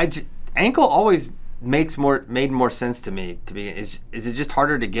 but ankle always made more sense to me. Is it just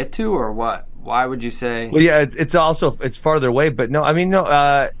harder to get to, or what? Why would you say? Well, yeah, it's farther away, but no, I mean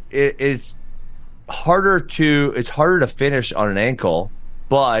it's harder to finish on an ankle,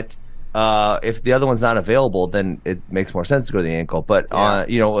 but if the other one's not available, then it makes more sense to go to the ankle. But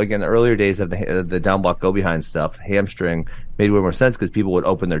again, the earlier days of the down block go behind stuff, hamstring made way more sense because people would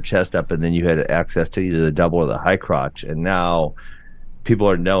open their chest up, and then you had access to either the double or the high crotch. And now people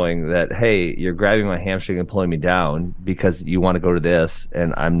are knowing that, hey, you're grabbing my hamstring and pulling me down because you want to go to this,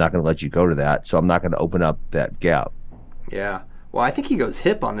 and I'm not going to let you go to that, so I'm not going to open up that gap. Yeah. Well, I think he goes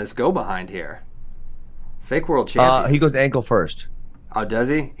hip on this go behind here. Fake world champion. He goes ankle first. Oh, does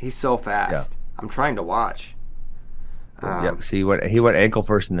he? He's so fast. Yeah. I'm trying to watch. Yep. So he went ankle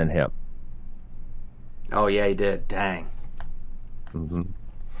first and then hip. Oh yeah, he did. Dang. Mm-hmm.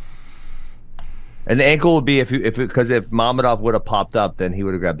 And the ankle would be because if Mammadov would have popped up, then he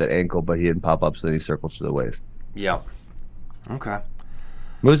would have grabbed that ankle, but he didn't pop up, so then he circles to the waist. Yep. Okay.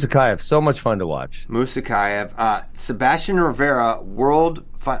 Musakayev, so much fun to watch. Musakayev, Sebastian Rivera,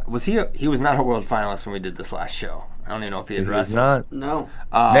 was he? He was not a world finalist when we did this last show. I don't even know if he had wrestled. Not. No.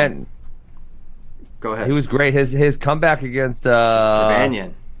 Man, go ahead. He was great. His comeback against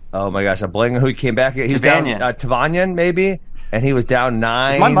Tavanyan. Oh my gosh, I'm blanking who he came back against. He was down Tavanyan maybe, and he was down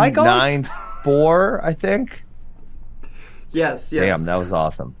 9-4, I think. Yes. Damn, that was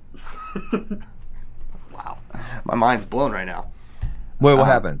awesome. Wow, my mind's blown right now. Wait, what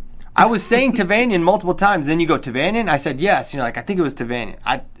happened? I was saying Tavanyan multiple times. Then you go Tavanyan. I said yes. You're like, I think it was Tavanyan.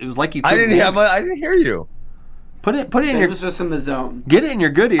 It was like you. I didn't hear you. Put it in your. It was just in the zone. Get it in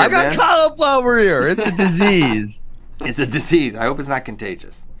your good ear. I got man. cauliflower ear. It's a disease. It's a disease. I hope it's not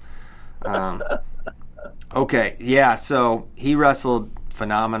contagious. Okay, yeah. So he wrestled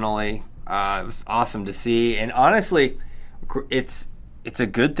phenomenally. It was awesome to see, and honestly, it's a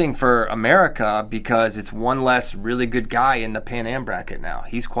good thing for America because it's one less really good guy in the Pan Am bracket now.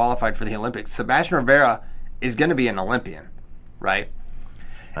 He's qualified for the Olympics. Sebastian Rivera is going to be an Olympian, right?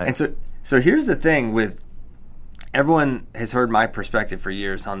 Nice. And so here's the thing with everyone has heard my perspective for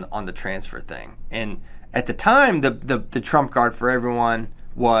years on the transfer thing, and at the time the trump card for everyone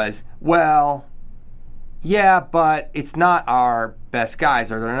was, well, yeah, but it's not our best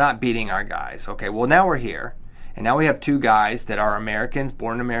guys, or they're not beating our guys. Okay, well now we're here. And now we have two guys that are Americans,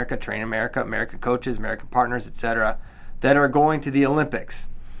 born in America, train in America, American coaches, American partners, etc., that are going to the Olympics,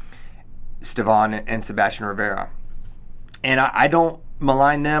 Stevan and Sebastian Rivera. And I don't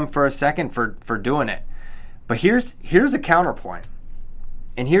malign them for a second for doing it. But here's a counterpoint.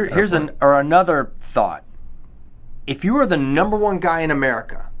 And here's another thought. If you are the number one guy in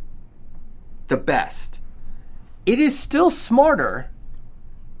America, the best, it is still smarter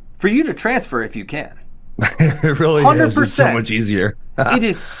for you to transfer if you can. It really 100%. Is. It's so much easier. It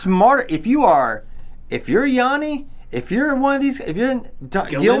is smarter. If you're Yanni, if you're one of these, if you're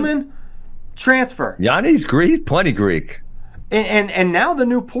Gilman, transfer. Yanni's Greek, plenty Greek. And now the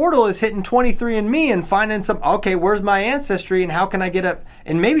new portal is hitting 23andMe and finding okay, where's my ancestry and how can I get up?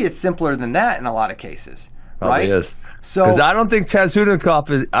 And maybe it's simpler than that in a lot of cases. Probably right? Is. So, because I don't think Tazhunikov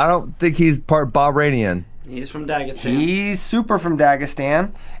is. I don't think he's part Bahrainian. He's from Dagestan. He's super from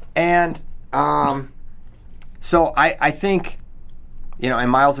Dagestan, and so I think, and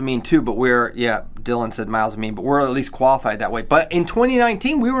Miles Amin too. But Dylan said Miles Amin, but we're at least qualified that way. But in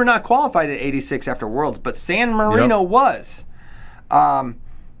 2019, we were not qualified at 86 after Worlds, but San Marino was.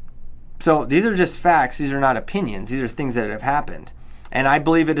 So these are just facts. These are not opinions. These are things that have happened, and I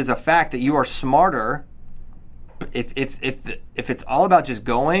believe it is a fact that you are smarter. If it's all about just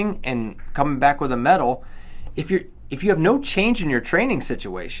going and coming back with a medal, if you have no change in your training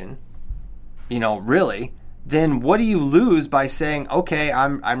situation, really, then what do you lose by saying, okay,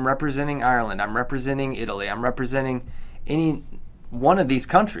 I'm representing Ireland, I'm representing Italy, I'm representing any one of these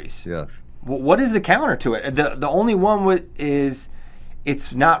countries? Yes. What is the counter to it? The only one is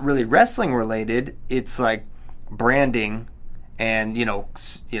it's not really wrestling related. It's like branding, and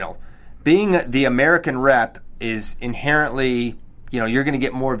being the American rep is inherently, you're going to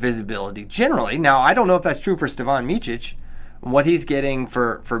get more visibility generally. Now, I don't know if that's true for Stevan Micic, what he's getting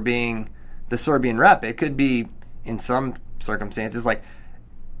for being the Serbian rep. It could be, in some circumstances, like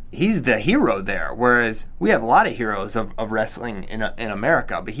he's the hero there, whereas we have a lot of heroes of wrestling in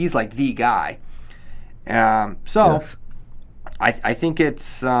America, but he's like the guy. Yes. I think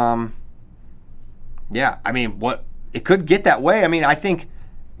it's, it could get that way. I think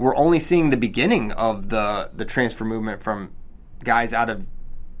we're only seeing the beginning of the transfer movement from guys out of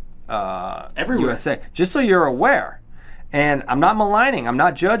USA. Just so you're aware. And I'm not maligning. I'm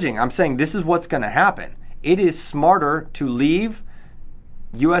not judging. I'm saying this is what's going to happen. It is smarter to leave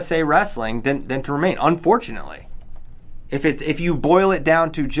USA Wrestling than to remain, unfortunately. If you boil it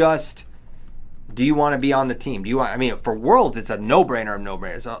down to just, do you want to be on the team? For Worlds, it's a no-brainer of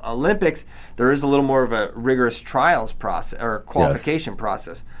no-brainers. Olympics, there is a little more of a rigorous trials process or qualification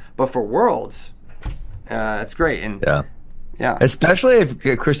process. But for Worlds, it's great. And yeah. Especially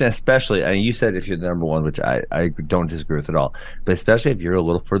if, Christian, and you said if you're the number one, which I don't disagree with at all, but especially if you're a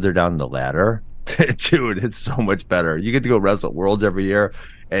little further down the ladder, dude, it's so much better. You get to go wrestle at Worlds every year,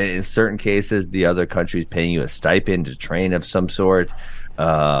 and in certain cases, the other country's paying you a stipend to train of some sort.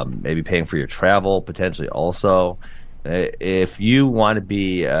 Maybe paying for your travel, potentially also. If you want to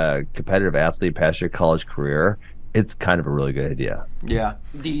be a competitive athlete past your college career, it's kind of a really good idea. Yeah.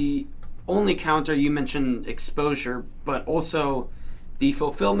 The only counter, you mentioned exposure, but also the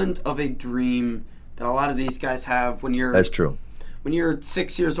fulfillment of a dream that a lot of these guys have when you're... That's true. When you're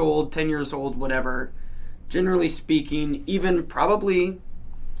 6 years old, 10 years old, whatever, generally speaking, even probably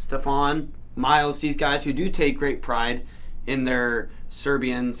Stefan, Miles, these guys who do take great pride in their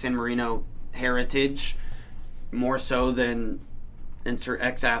Serbian San Marino heritage, more so than insert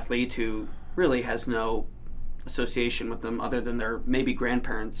ex-athlete who really has no association with them other than their maybe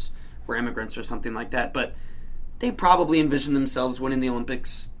grandparents were immigrants or something like that. But they probably envision themselves winning the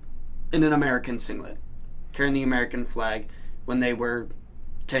Olympics in an American singlet, carrying the American flag when they were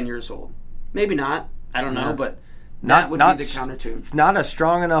 10 years old. Maybe not. I don't know, but that would be the counter to. It's not a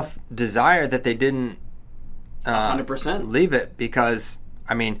strong enough desire that they didn't 100% leave it, because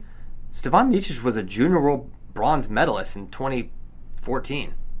Stevan Micic was a junior world bronze medalist in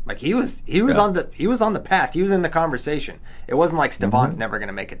 2014. Like he was on the path. He was in the conversation. It wasn't like Stefan's never going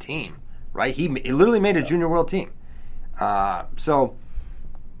to make a team, right? He literally made a junior world team. So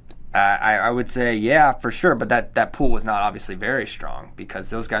I would say for sure, but that pool was not obviously very strong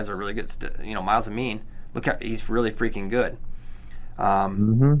because those guys are really good. Miles Amin, he's really freaking good.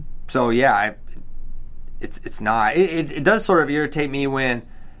 So it's not. It does sort of irritate me when,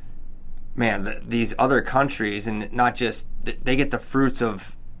 these other countries, and not just they get the fruits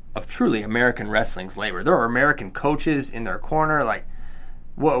of truly American wrestling's labor. There are American coaches in their corner. Like,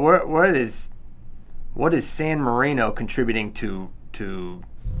 what is San Marino contributing to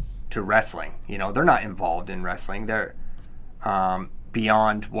wrestling? They're not involved in wrestling. They're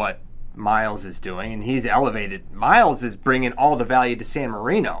beyond what Miles is doing, and he's elevated. Miles is bringing all the value to San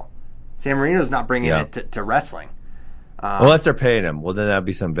Marino. San Marino's not bringing it to wrestling. Unless they're paying him, well, then that'd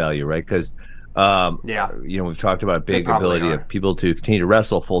be some value, right? Because we've talked about big ability of people to continue to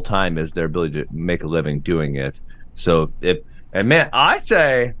wrestle full time is their ability to make a living doing it. So if And man, I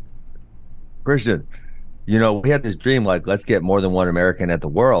say, Christian, we had this dream, like, let's get more than one American at the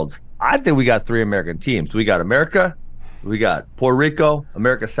Worlds. I think we got 3 American teams. We got America, we got Puerto Rico,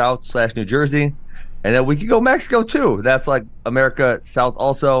 America South / New Jersey, and then we could go Mexico too. That's like America South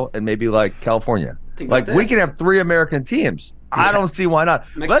also, and maybe like California. Like we can have 3 American teams. I don't see why not.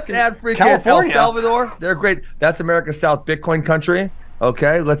 Let's add freaking California. El Salvador. They're great. That's America South, Bitcoin country.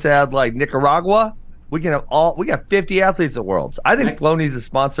 Okay, let's add like Nicaragua. We can have we got 50 athletes at Worlds. I think Flo needs to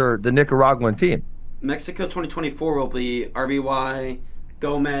sponsor the Nicaraguan team. Mexico 2024 will be RBY,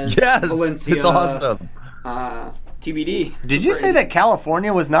 Gomez, yes, Valencia. It's awesome. TBD. Did you say that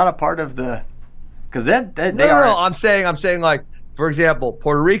California was not a part of the? Because they are. No. I'm saying like, for example,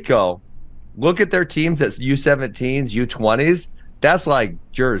 Puerto Rico. Look at their teams. That's U17s, U20s. That's like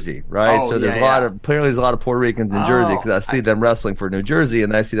Jersey, right? Oh, so there's there's a lot of Puerto Ricans in Jersey because I see them wrestling for New Jersey,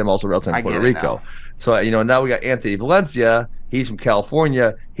 and I see them also wrestling for Puerto Rico. Now. So now we got Anthony Valencia. He's from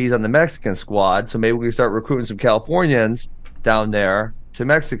California. He's on the Mexican squad. So maybe we can start recruiting some Californians down there to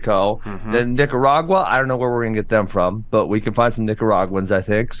Mexico. Mm-hmm. Then Nicaragua. I don't know where we're gonna get them from, but we can find some Nicaraguans, I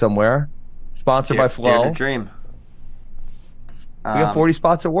think, somewhere. Sponsored by Flo. Dare to dream. We got 40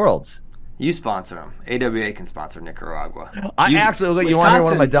 spots at Worlds. You sponsor them. AWA can sponsor Nicaragua. You want to hear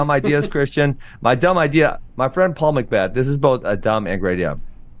one of my dumb ideas, Christian? My dumb idea, my friend Paul McBeth, this is both a dumb and great idea.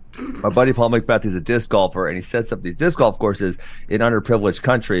 My buddy Paul McBeth is a disc golfer, and he sets up these disc golf courses in underprivileged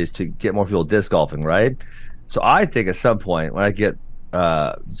countries to get more people disc golfing, right? So I think at some point, when I get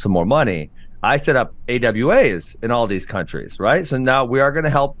some more money, I set up AWAs in all these countries, right? So now we are going to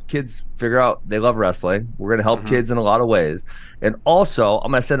help kids figure out they love wrestling. We're going to help kids in a lot of ways. And also,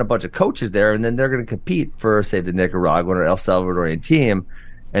 I'm going to send a bunch of coaches there, and then they're going to compete for, say, the Nicaraguan or El Salvadorian team.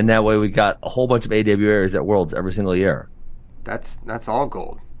 And that way we got a whole bunch of AWAs at Worlds every single year. That's all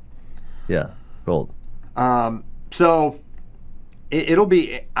gold. Yeah, gold. So it'll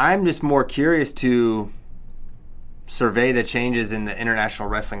be – I'm just more curious to survey the changes in the international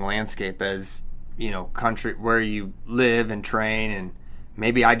wrestling landscape as, country where you live and train. And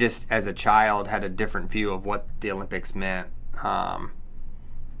maybe I just, as a child, had a different view of what the Olympics meant.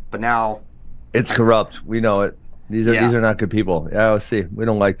 But now it's corrupt. We know it. These are not good people. Yeah, let's see. We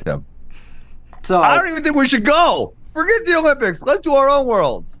don't like them. So I don't even think we should go. Forget the Olympics. Let's do our own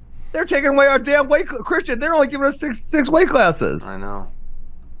Worlds. They're taking away our damn weight. Christian, they're only giving us six weight classes. I know.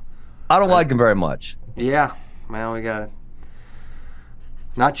 I don't like them very much. Yeah. Well, we got to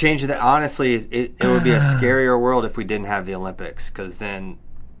not change that. Honestly, it would be a scarier world if we didn't have the Olympics, because then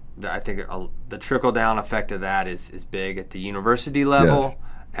I think the trickle-down effect of that is big at the university level, yes.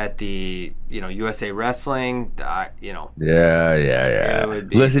 At the USA Wrestling, Yeah.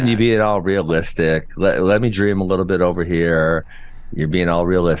 Listen, you being all realistic. Let me dream a little bit over here. You're being all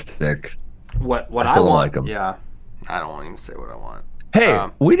realistic. What I still want? Don't like them. Yeah, I don't want to even say what I want. Hey,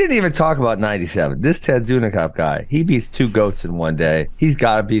 we didn't even talk about 97. This Ted Zunikov guy, he beats 2 goats in one day. He's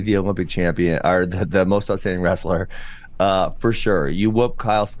got to be the Olympic champion or the most outstanding wrestler. For sure. You whoop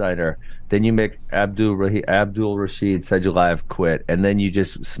Kyle Snyder, then you make Abdul Rashid Sajulayev quit, and then you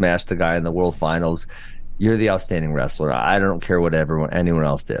just smash the guy in the world finals. You're the outstanding wrestler. I don't care what anyone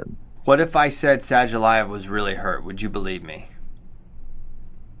else did. What if I said Sajulayev was really hurt? Would you believe me?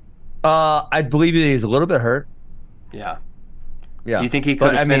 I'd believe that he's a little bit hurt. Yeah. Yeah. Do you think he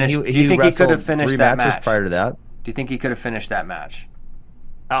could have finished? Do you think he could have finished that match prior to that? Do you think he could have finished that match?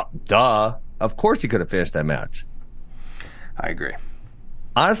 Oh, duh. Of course he could have finished that match. I agree.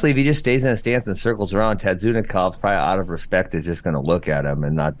 Honestly, if he just stays in a stance and circles around, Ted Zunikov's probably out of respect is just going to look at him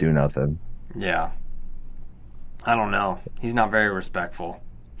and not do nothing. Yeah. I don't know. He's not very respectful.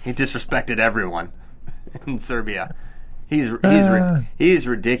 He disrespected everyone in Serbia. He's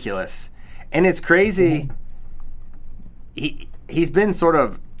ridiculous, and it's crazy. He's been sort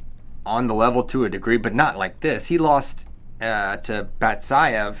of on the level to a degree, but not like this. He lost to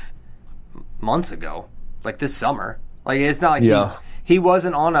Batsayev months ago, like this summer. Like it's not like he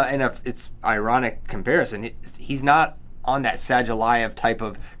wasn't on it's ironic comparison. He's not on that Sajulayev type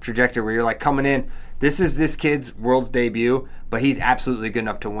of trajectory where you're like coming in. This is this kid's world's debut, but he's absolutely good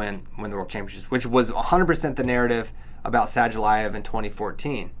enough to win the world championships, which was 100% the narrative about Sajulayev in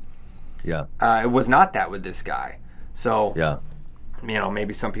 2014. Yeah, it was not that with this guy. So yeah,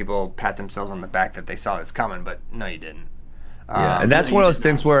 maybe some people pat themselves on the back that they saw this coming, but no, you didn't. Yeah, and that's one of those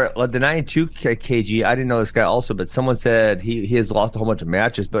things where the 92 kg, I didn't know this guy also, but someone said he has lost a whole bunch of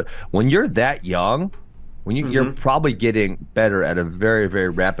matches. But when you're that young, you're probably getting better at a very, very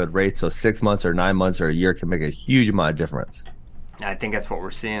rapid rate. So 6 months or 9 months or a year can make a huge amount of difference. I think that's what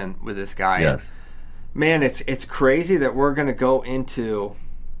we're seeing with this guy. Yes. Man, it's crazy that we're going to go into.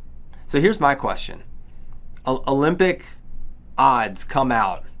 So here's my question: Olympic odds come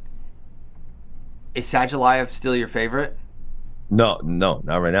out, is Sadulayev still your favorite? No, not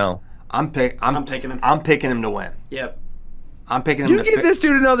right now. I'm taking him. I'm picking him to win. Yep. I'm picking him. You give this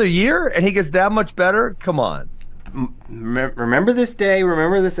dude another year, and he gets that much better. Come on. Remember this day.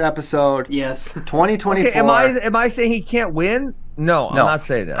 Remember this episode. Yes. 2024. Okay, am I saying he can't win? No, I'm not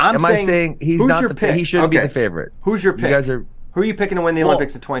saying that. Am I saying he's not the pick? He shouldn't be the favorite. Who's your pick? You guys are. Who are you picking to win the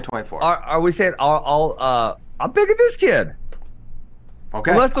Olympics in 2024? Are we saying I'm picking this kid?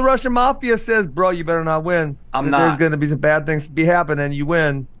 Okay. Unless the Russian mafia says, "Bro, you better not win." There's going to be some bad things to be happening. You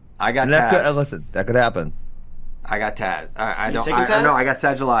win. I got Taz. Listen, that could happen. I got Taz. I got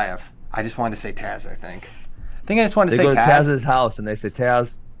Sadulayev. I just wanted to say Taz. I think I just wanted to say Taz. They go to Taz's house and they say,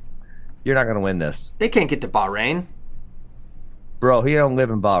 "Taz, you're not going to win this." They can't get to Bahrain. Bro, he don't live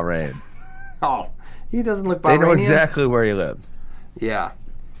in Bahrain. Oh, he doesn't look Bahrainian. They know exactly where he lives. Yeah.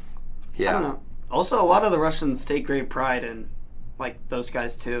 I don't know. Also, a lot of the Russians take great pride in, like, those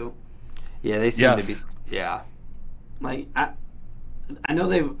guys too. Yeah, they seem to be. Yeah. Like, I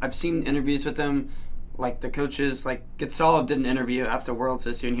know I've seen interviews with them. Like, the coaches, like, Getsalov did an interview after Worlds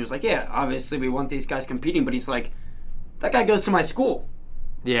this year, and he was like, yeah, obviously we want these guys competing, but he's like, that guy goes to my school.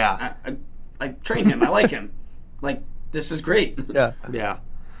 Yeah. I train him. I like him. Like, this is great. Yeah. Yeah.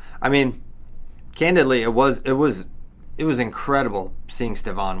 I mean, candidly, it was incredible seeing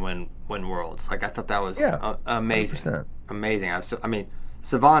Stevan win Worlds. Like, I thought that was amazing. 100%. Amazing. I mean,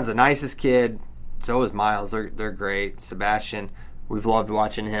 Stevan's the nicest kid. So is Miles. They're great. Sebastian, we've loved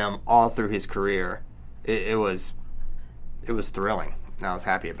watching him all through his career. It was thrilling. And I was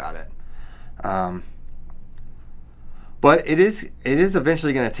happy about it. But it is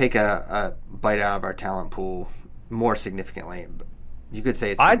eventually going to take a bite out of our talent pool more significantly. You could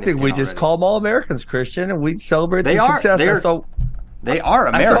say it's I think we just call them all Americans, Christian, and we celebrate the success. They are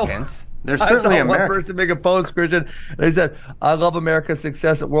Americans. They're certainly American. One person make a post, Christian. They said, "I love America's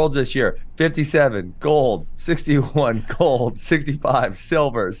success at Worlds this year. 57 gold, 61 gold, 65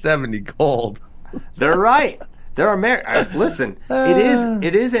 silver, 70 gold." They're right. They're American. Listen,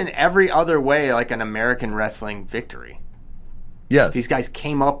 it is in every other way like an American wrestling victory. Yes, these guys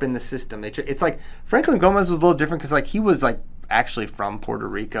came up in the system. It's like Franklin Gomez was a little different because like he was like actually from Puerto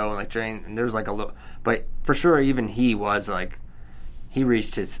Rico and like trained, and there's like a little, but for sure even he was like he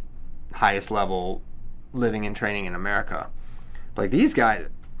reached his highest level living and training in America. But like these guys,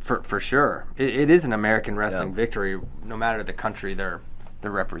 for sure, it is an American wrestling victory, no matter the country they're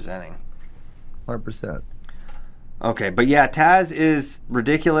representing. 100%. Okay, but yeah, Taz is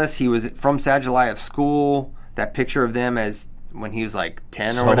ridiculous. He was from Sadulayev's school. That picture of them as when he was like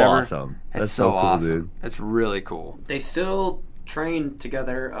 10 or whatever. Awesome. That's so cool, awesome. Dude. It's really cool. They still train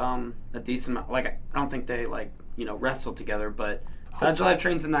together a decent amount. Like, I don't think they wrestle together, but Sadulayev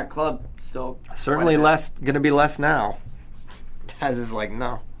trains in that club still. Certainly going to be less now. Taz is like,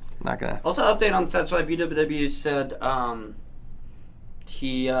 no, not going to. Also, update on Sadulayev. UWW said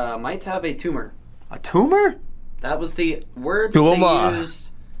he might have a tumor. A tumor? That was the word they used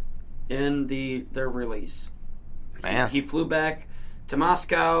in their release. Man. He flew back to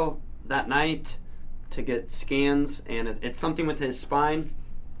Moscow that night to get scans, and it's something with his spine.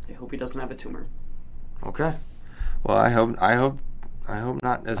 I hope he doesn't have a tumor. Okay. Well, I hope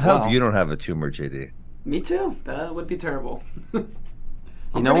not as well. I hope you don't have a tumor, JD. Me too. That would be terrible. I'm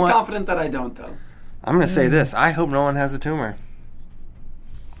pretty confident that I don't, though. I'm going to say this. I hope no one has a tumor.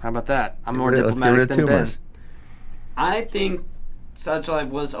 How about that? I'm more diplomatic than Ben. I think Sadulayev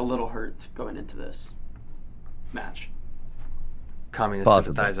was a little hurt going into this match. Communist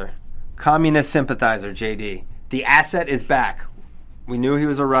sympathizer, JD. The asset is back. We knew he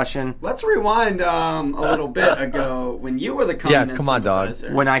was a Russian. Let's rewind a little bit ago when you were the communist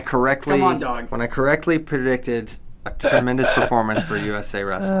sympathizer. When I correctly predicted a tremendous performance for USA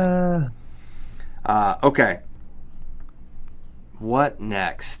Wrestling. Okay. What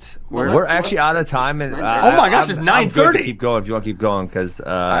next? We're actually out of time, and oh my gosh, it's 9:30. Keep going if you want to keep going, because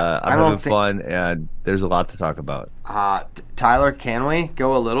I'm having fun, and there's a lot to talk about. Tyler, can we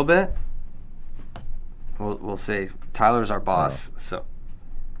go a little bit? We'll see. Tyler's our boss, so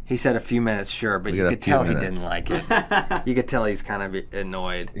he said a few minutes, sure, but you could tell he didn't like it. You could tell he's kind of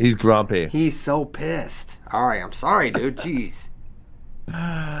annoyed. He's grumpy. He's so pissed. All right, I'm sorry, dude. Jeez.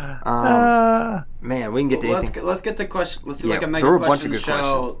 Man, we can get to let's get the question. Let's do like a mega question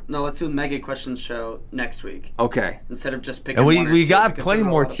show. Questions. No, let's do a mega question show next week. Okay. Instead of just picking. And one we got plenty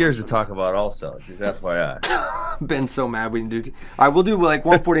more tiers to talk about. Also, just FYI. Ben's so mad we didn't do. All right, we'll do like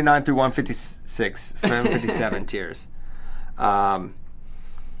 149 through 156, 157 tiers.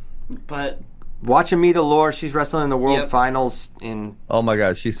 But watch Amita Lore. She's wrestling in the World Finals in. Oh my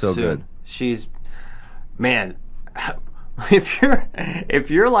God, she's so soon. good. She's, man. if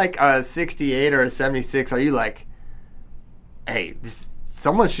you're like a 68 or a 76, are you like, hey,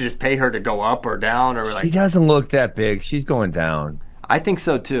 someone should just pay her to go up or down, or like? She doesn't look that big. She's going down. I think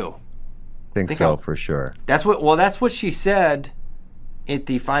so too. I think so for sure. That's what she said at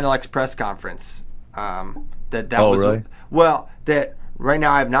the Final X press conference. That was really? That right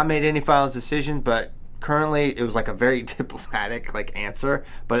now I have not made any finals decisions, but currently it was like a very diplomatic like answer,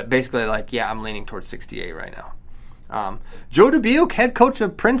 but basically like, yeah, I'm leaning towards 68 right now. Joe DeBuke, head coach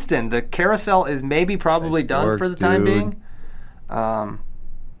of Princeton. The carousel is probably done for the time being.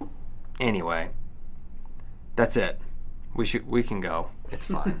 Anyway, that's it. We can go. It's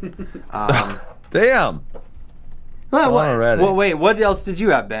fine. Damn. Wait. What else did you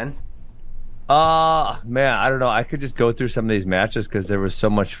have, Ben? Man, I don't know. I could just go through some of these matches because there was so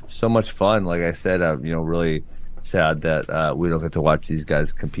much fun. Like I said, really sad that we don't get to watch these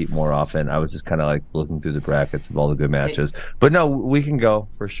guys compete more often. I was just kind of like looking through the brackets of all the good matches. But no, we can go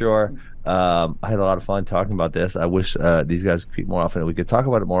for sure. I had a lot of fun talking about this. I wish these guys compete more often and we could talk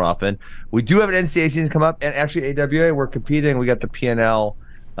about it more often. We do have an NCAA season come up, and actually AWA, we're competing. We got the PNL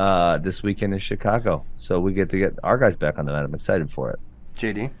this weekend in Chicago. So we get to get our guys back on the mat. I'm excited for it.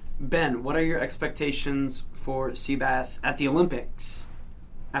 JD? Ben, what are your expectations for Seabass at the Olympics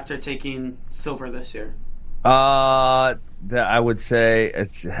after taking silver this year? I would say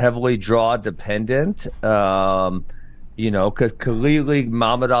it's heavily draw dependent. Because Khalili,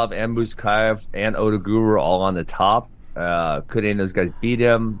 Mamadov, and Muskayev and Odaguru are all on the top. Could any of those guys beat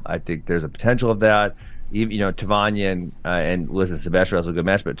him? I think there's a potential of that. Even, Tavanyan and listen, Sebastian was a good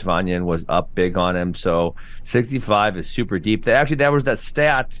match, but Tavanyan was up big on him. So 65 is super deep. Actually, that was that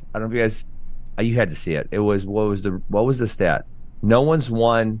stat. I don't know if you guys, you had to see it. It was what was the stat? No one's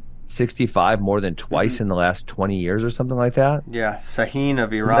won 65 more than twice in the last 20 years or something like that. Yeah, Sahin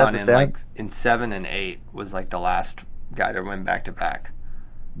of Iran in 7 and 8 was like the last guy to win back to back,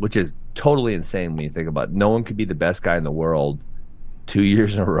 which is totally insane when you think about it. No one could be the best guy in the world 2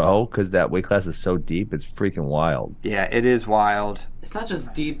 years in a row because that weight class is so deep. It's freaking wild. Yeah, it is wild. It's not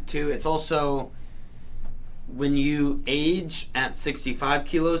just deep too. It's also when you age at 65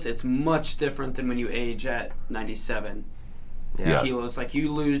 kilos, it's much different than when you age at 97 kilos. Like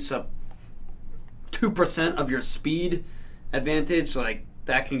you lose 2% of your speed advantage. Like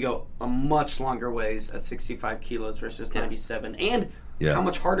that can go a much longer ways at 65 kilos versus 97. And how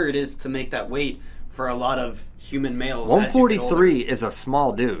much harder it is to make that weight for a lot of human males. 143 is a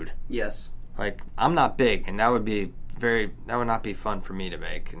small dude. Yes. Like I'm not big, and that would not be fun for me to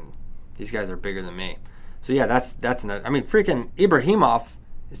make. And these guys are bigger than me. So yeah, that's another. I mean, freaking Ibrahimov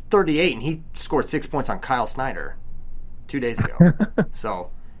is 38, and he scored 6 points on Kyle Snyder 2 days ago.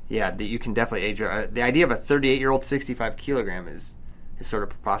 So yeah, you can definitely age. The idea of a 38-year-old 65 kilogram is sort of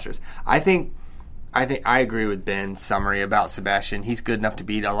preposterous. I think I agree with Ben's summary about Sebastian. He's good enough to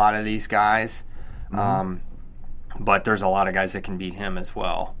beat a lot of these guys. But there's a lot of guys that can beat him as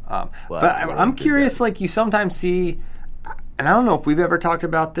well. But I'm curious, like you sometimes see, and I don't know if we've ever talked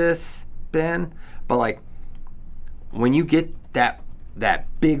about this, Ben, but like when you get that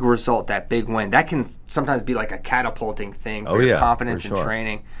big result, that big win, that can sometimes be like a catapulting thing for your confidence and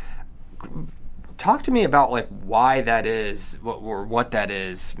training. Talk to me about like why that is, what that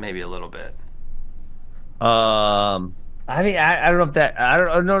is, maybe a little bit. I mean, I don't know if that I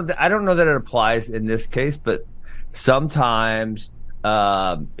don't know that it applies in this case, but sometimes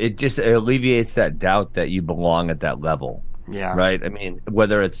it just alleviates that doubt that you belong at that level. Yeah. Right? I mean,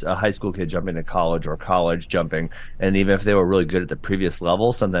 whether it's a high school kid jumping to college or college jumping, and even if they were really good at the previous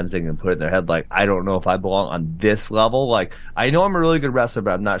level, sometimes they can put it in their head like, I don't know if I belong on this level. Like, I know I'm a really good wrestler,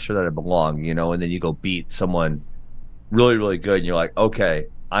 but I'm not sure that I belong, and then you go beat someone really, really good, and you're like, okay,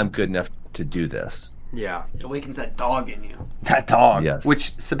 I'm good enough to do this. Yeah. It awakens that dog in you. That dog. Yes.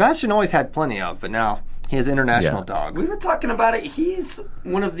 Which Sebastian always had plenty of, but now he has international dog. We were talking about it. He's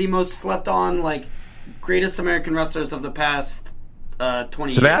one of the most slept on, like, greatest American wrestlers of the past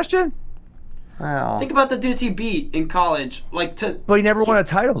 20 Sebastian? years. Well, think about the dudes he beat in college. But he never won a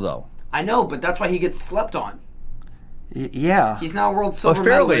title, though. I know, but that's why he gets slept on. Yeah. He's now a world silver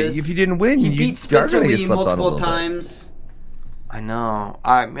medalist. If you didn't win, he beat Spencer Lee multiple times. I know.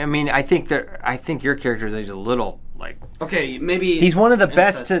 I mean, I think your characterization is a little like. Okay, maybe he's one of the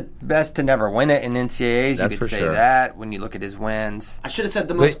best to never win it in NCAAs. That's you could say sure. that when you look at his wins. I should have said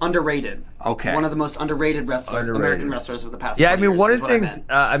the most underrated. Okay. One of the most underrated American wrestlers of the past. Yeah, I mean, years one of the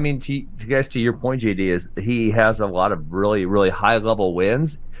things. To your point, JD, is he has a lot of really, really high level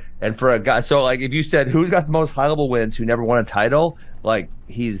wins, and for a guy, so like if you said who's got the most high level wins who never won a title, like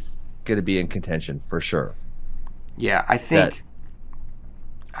he's going to be in contention for sure. Yeah, I think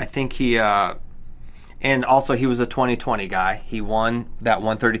he. And also, he was a 2020 guy. He won that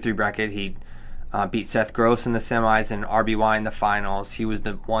 133 bracket. He beat Seth Gross in the semis and RBY in the finals. He was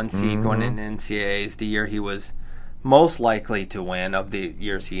the 1 seed going into NCAAs the year he was most likely to win of the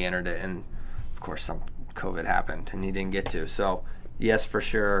years he entered it. And, of course, some COVID happened, and he didn't get to. So, yes, for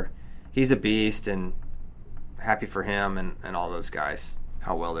sure, he's a beast, and happy for him and all those guys,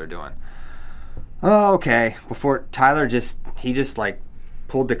 how well they're doing. Oh, okay. Before Tyler he just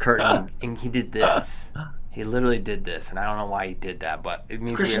pulled the curtain and he did this. He literally did this, and I don't know why he did that, but it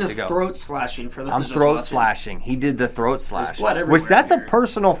means Christian we have to is go. throat slashing for the. I'm throat slashing. He did the throat slash, blood everywhere which that's a here.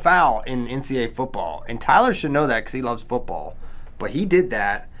 personal foul in NCAA football, and Tyler should know that because he loves football. But he did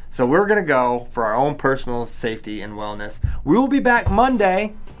that, so we're gonna go for our own personal safety and wellness. We will be back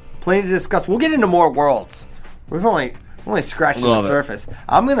Monday. Plenty to discuss. We'll get into more worlds. We're only scratching the surface.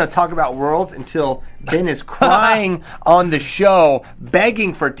 I'm going to talk about Worlds until Ben is crying on the show,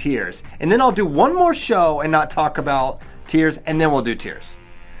 begging for tears. And then I'll do one more show and not talk about tears, and then we'll do tears.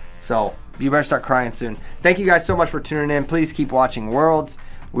 So you better start crying soon. Thank you guys so much for tuning in. Please keep watching Worlds.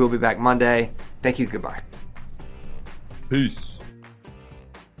 We'll be back Monday. Thank you. Goodbye. Peace.